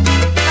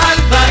al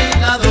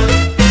bailador.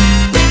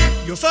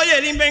 Yo soy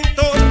el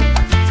inventor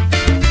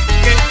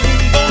que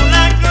fundó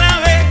la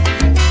clave,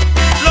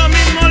 lo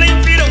mismo le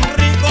inspira un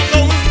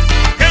rincón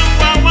que un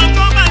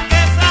guaguancó más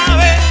que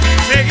sabe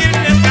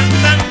seguirles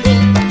cantando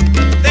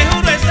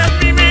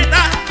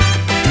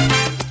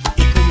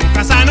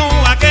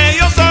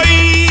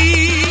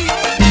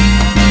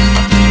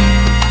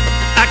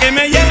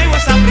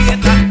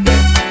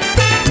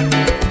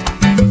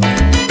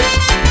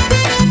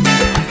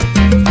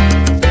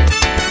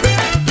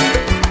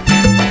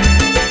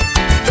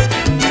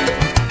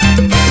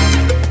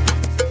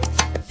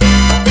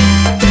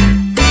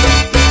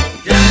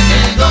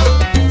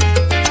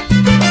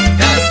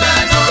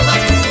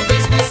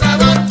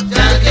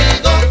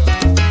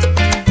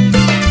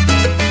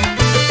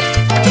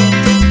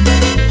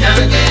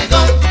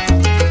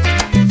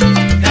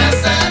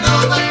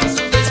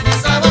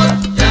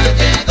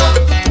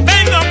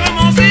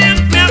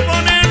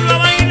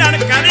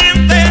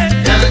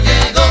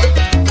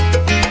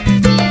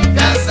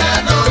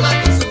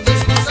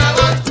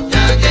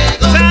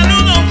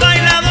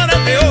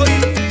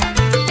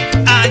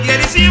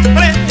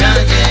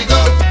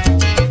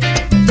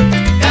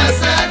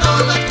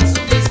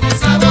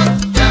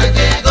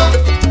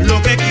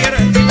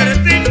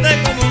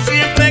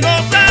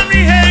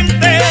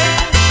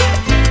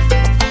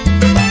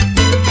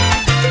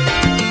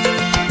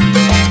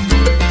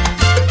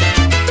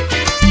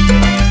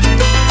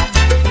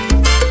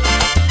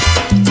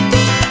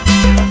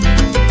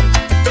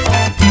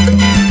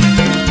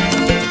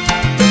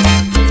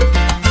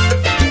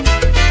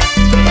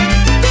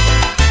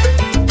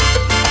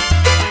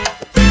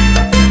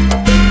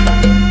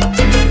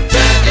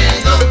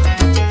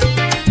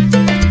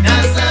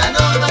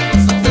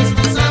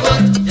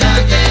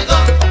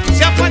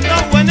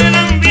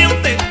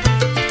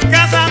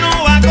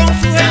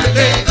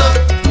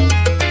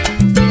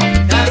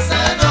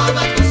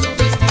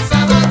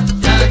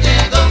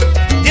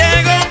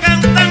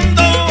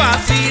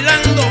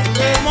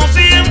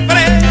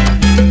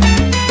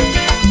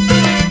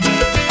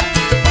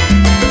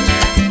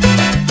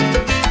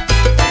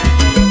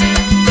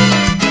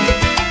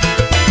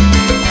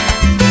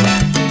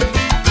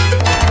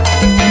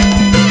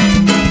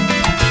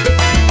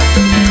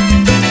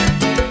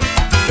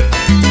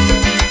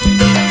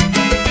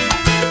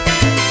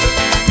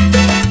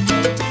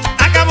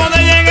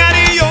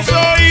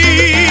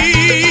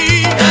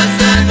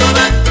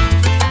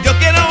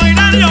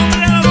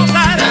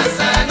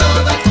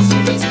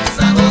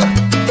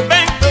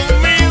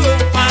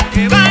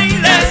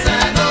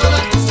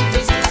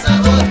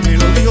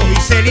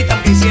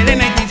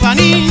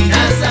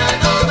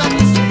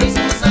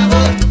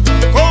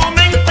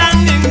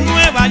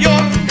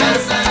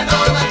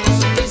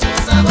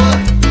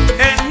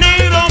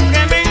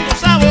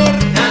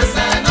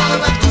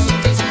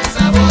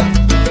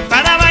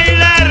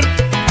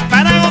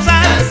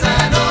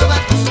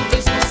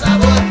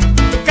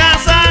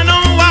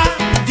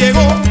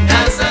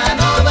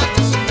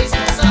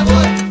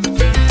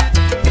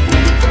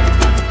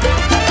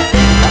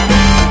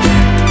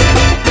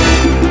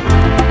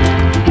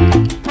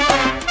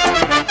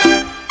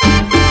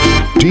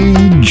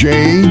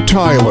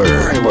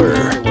Tyler.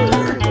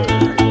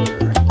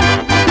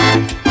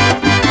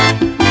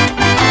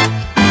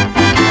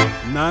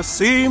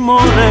 Nací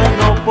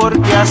moreno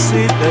porque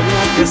así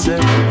tenía que ser.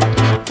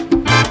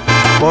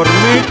 Por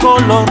mi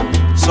color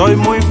soy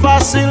muy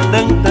fácil de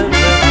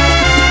entender.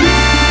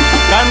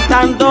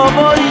 Cantando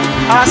voy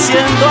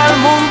haciendo al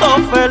mundo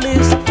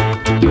feliz.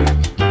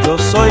 Yo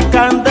soy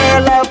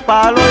candela,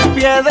 palo y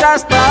piedra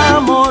hasta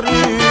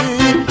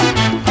morir.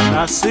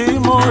 Nací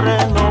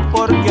moreno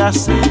porque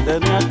así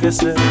tenía que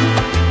ser.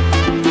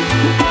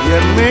 Y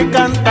en mi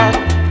cantar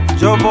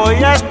yo voy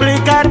a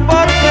explicar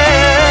por qué.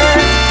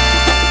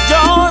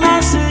 Yo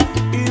nací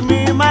y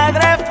mi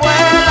madre fue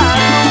la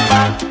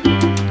rumba,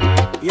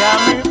 y a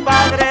mi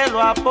padre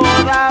lo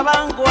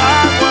apodaban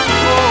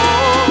Guaguancó.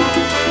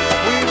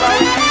 Fui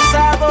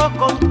bautizado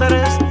con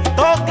 3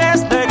 toques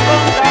de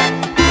conga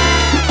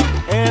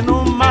en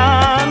un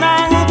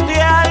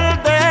manantial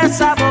de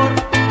sabor.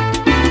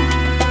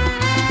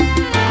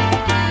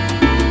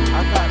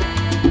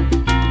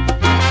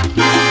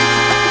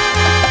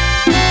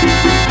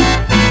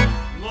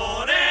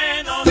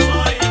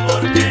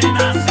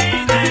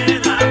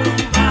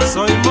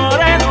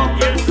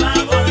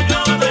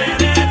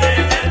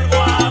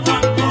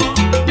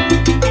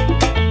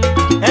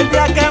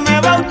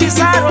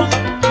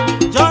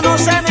 Yo no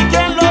sé ni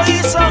quién lo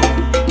hizo,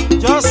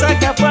 yo sé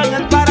que fue en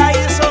el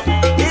paraíso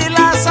y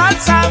la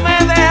salsa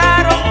me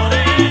dejaron.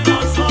 Moreno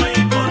soy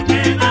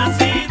porque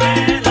nací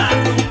de la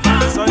rumba.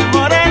 Soy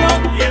moreno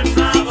y el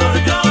sabor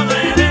yo lo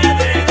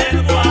heredé del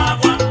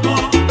guaguancó.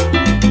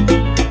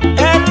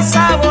 El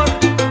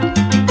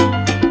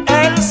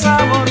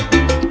sabor,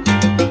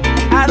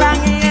 Adán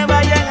y Eva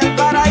allá en el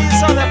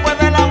paraíso, después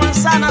de la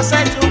manzana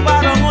se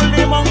chuparon un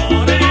limón.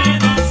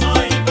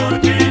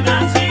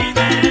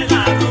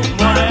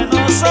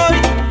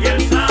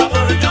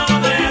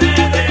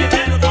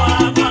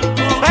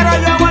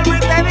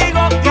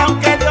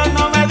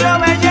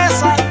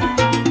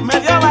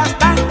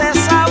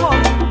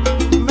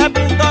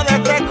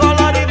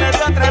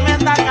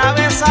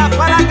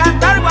 Para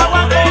cantar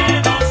guaguancó.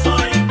 Moreno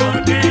soy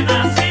porque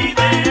nací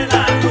de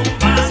la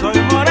rumba. Soy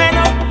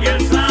moreno y el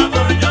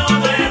sabor yo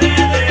lo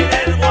heredé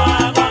del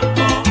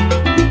guaguancó.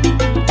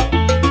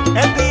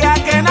 El día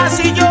que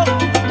nací yo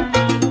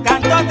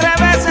cantó 3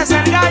 veces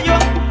el gallo,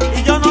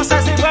 y yo no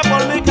sé si fue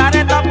por mi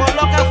careta, por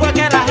lo que fue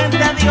que la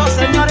gente dijo,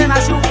 señores,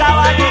 nació un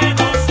caballo.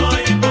 Moreno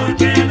soy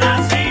porque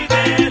nací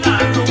de la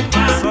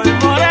rumba. Soy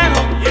moreno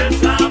y el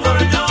sabor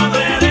yo lo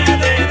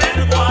heredé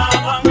del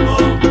guaguancó.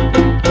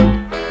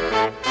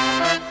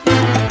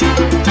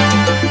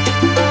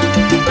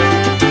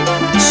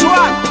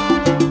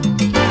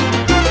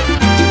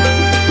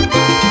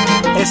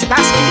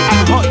 Starsky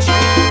and Hutch.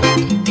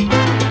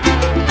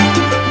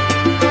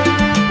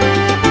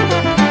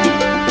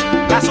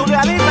 La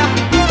Zulianita.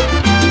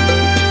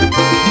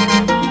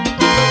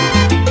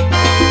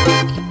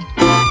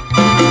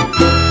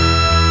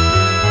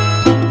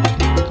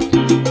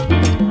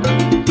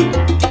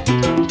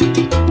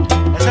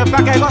 Eso es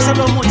para que gocen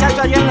los muchachos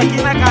allá en la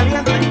esquina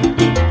caliente.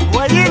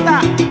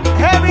 Huellita,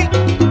 heavy.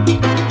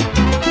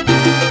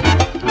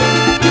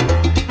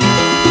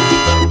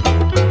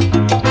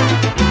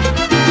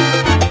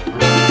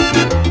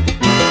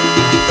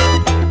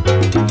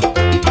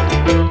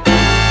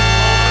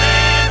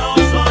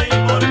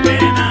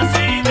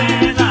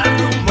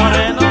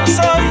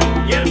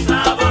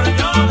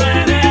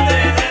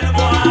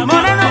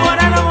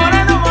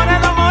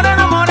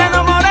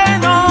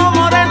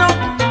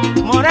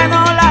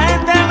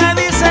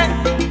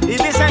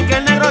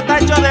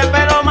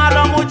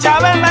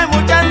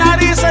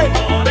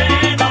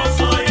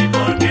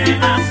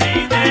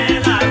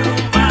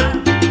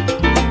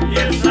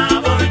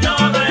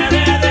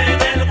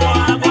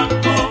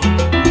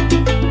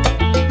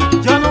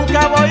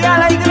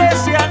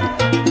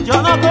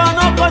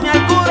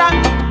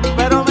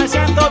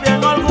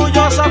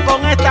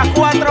 Con estas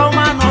 4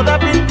 manos de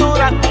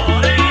pintura.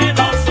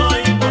 Moreno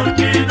soy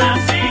porque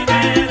nací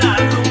de la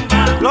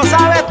rumba. ¿Lo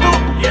sabes tú?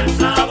 Y el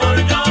sabor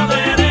yo lo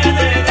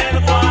heredé del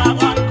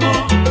guaguancó.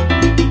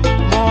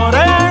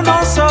 Moreno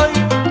soy,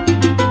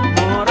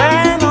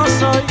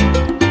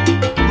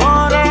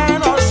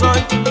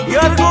 y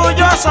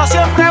orgulloso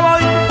siempre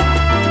voy.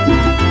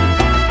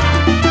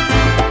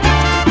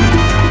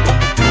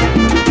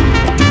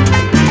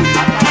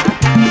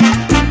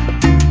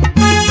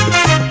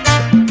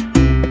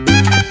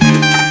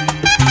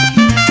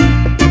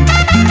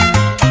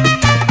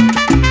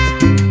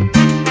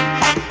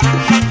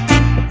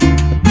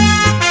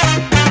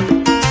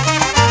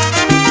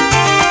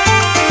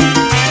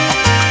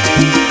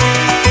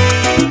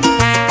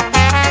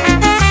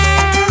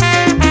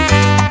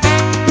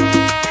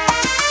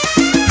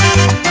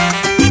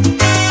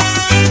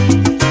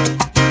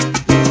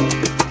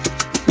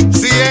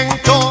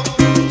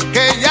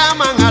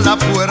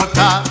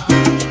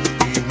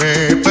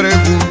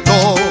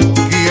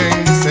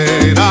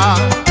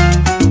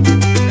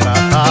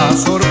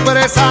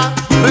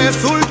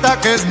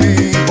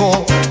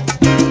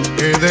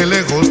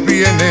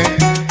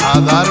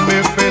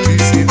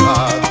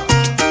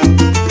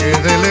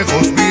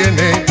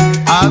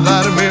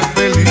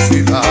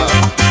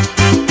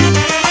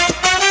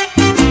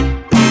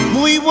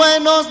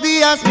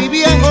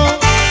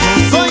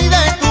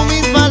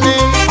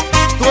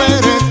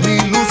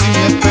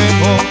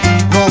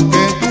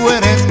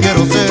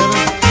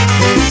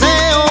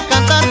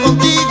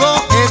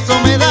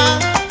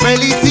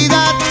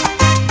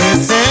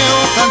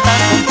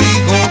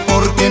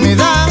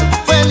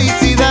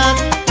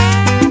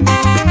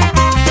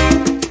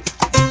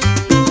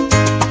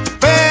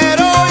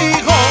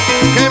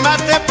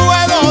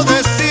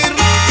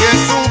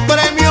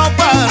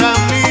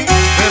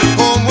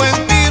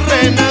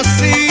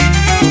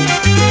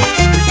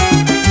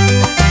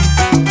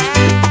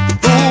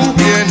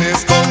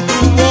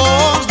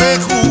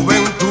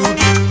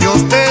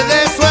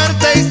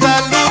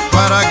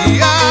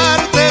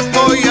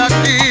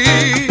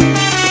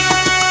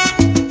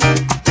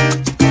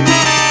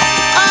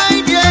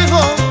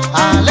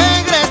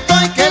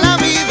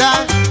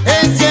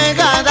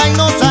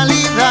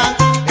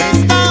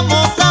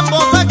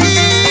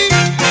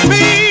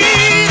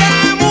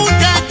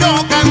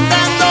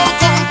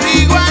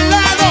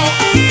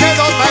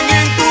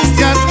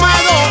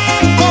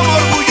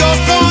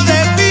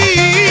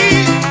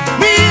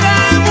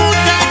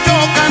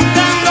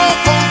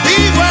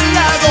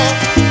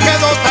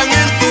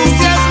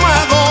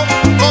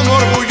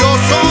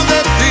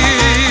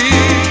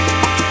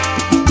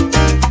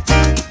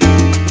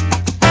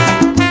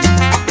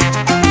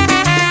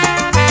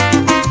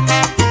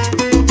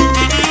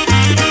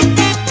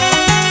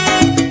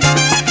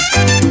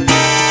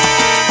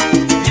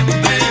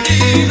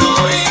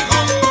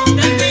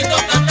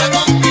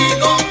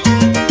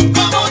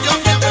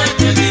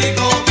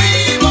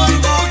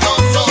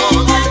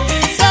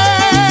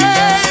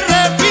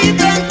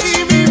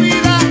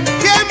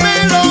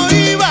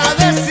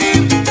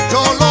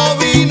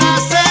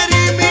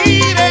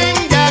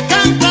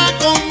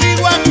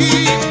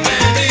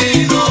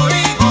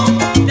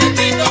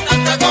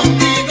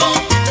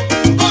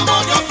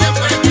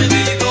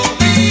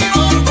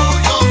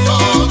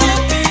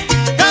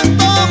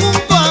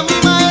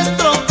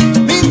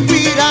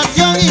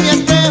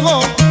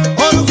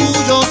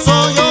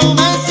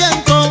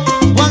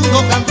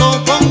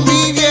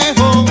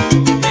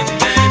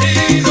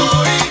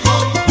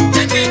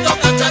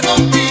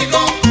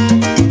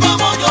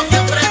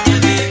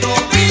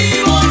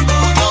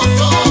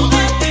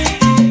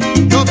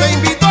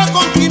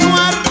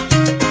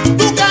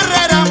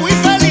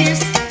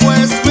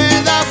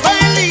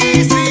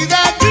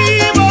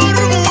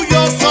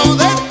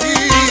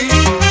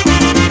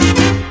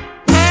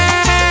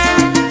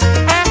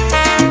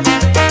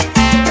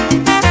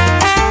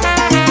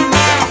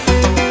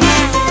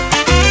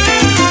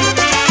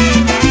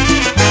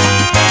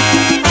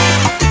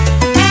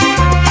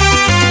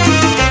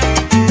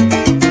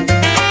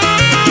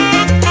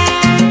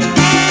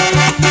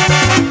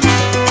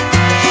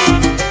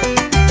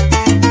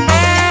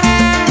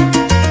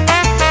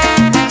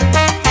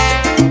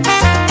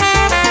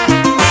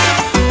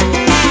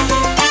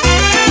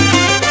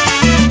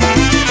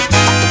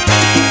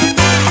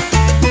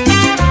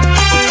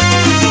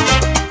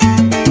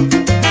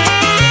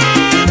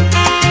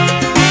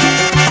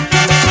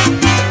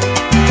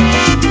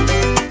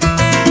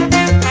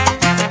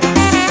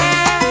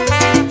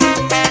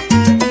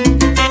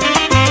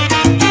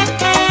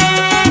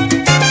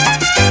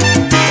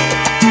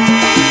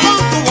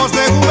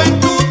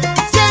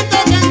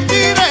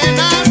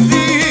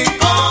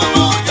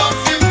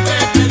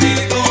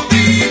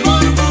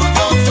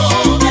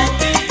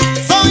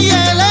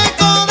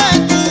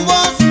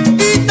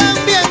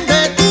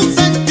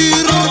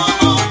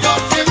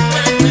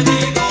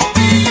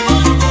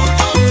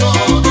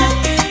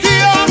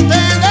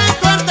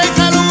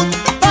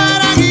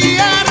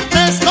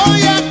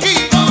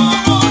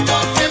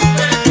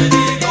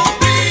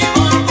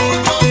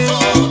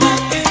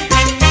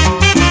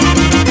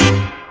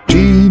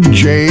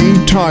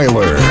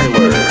 Tyler.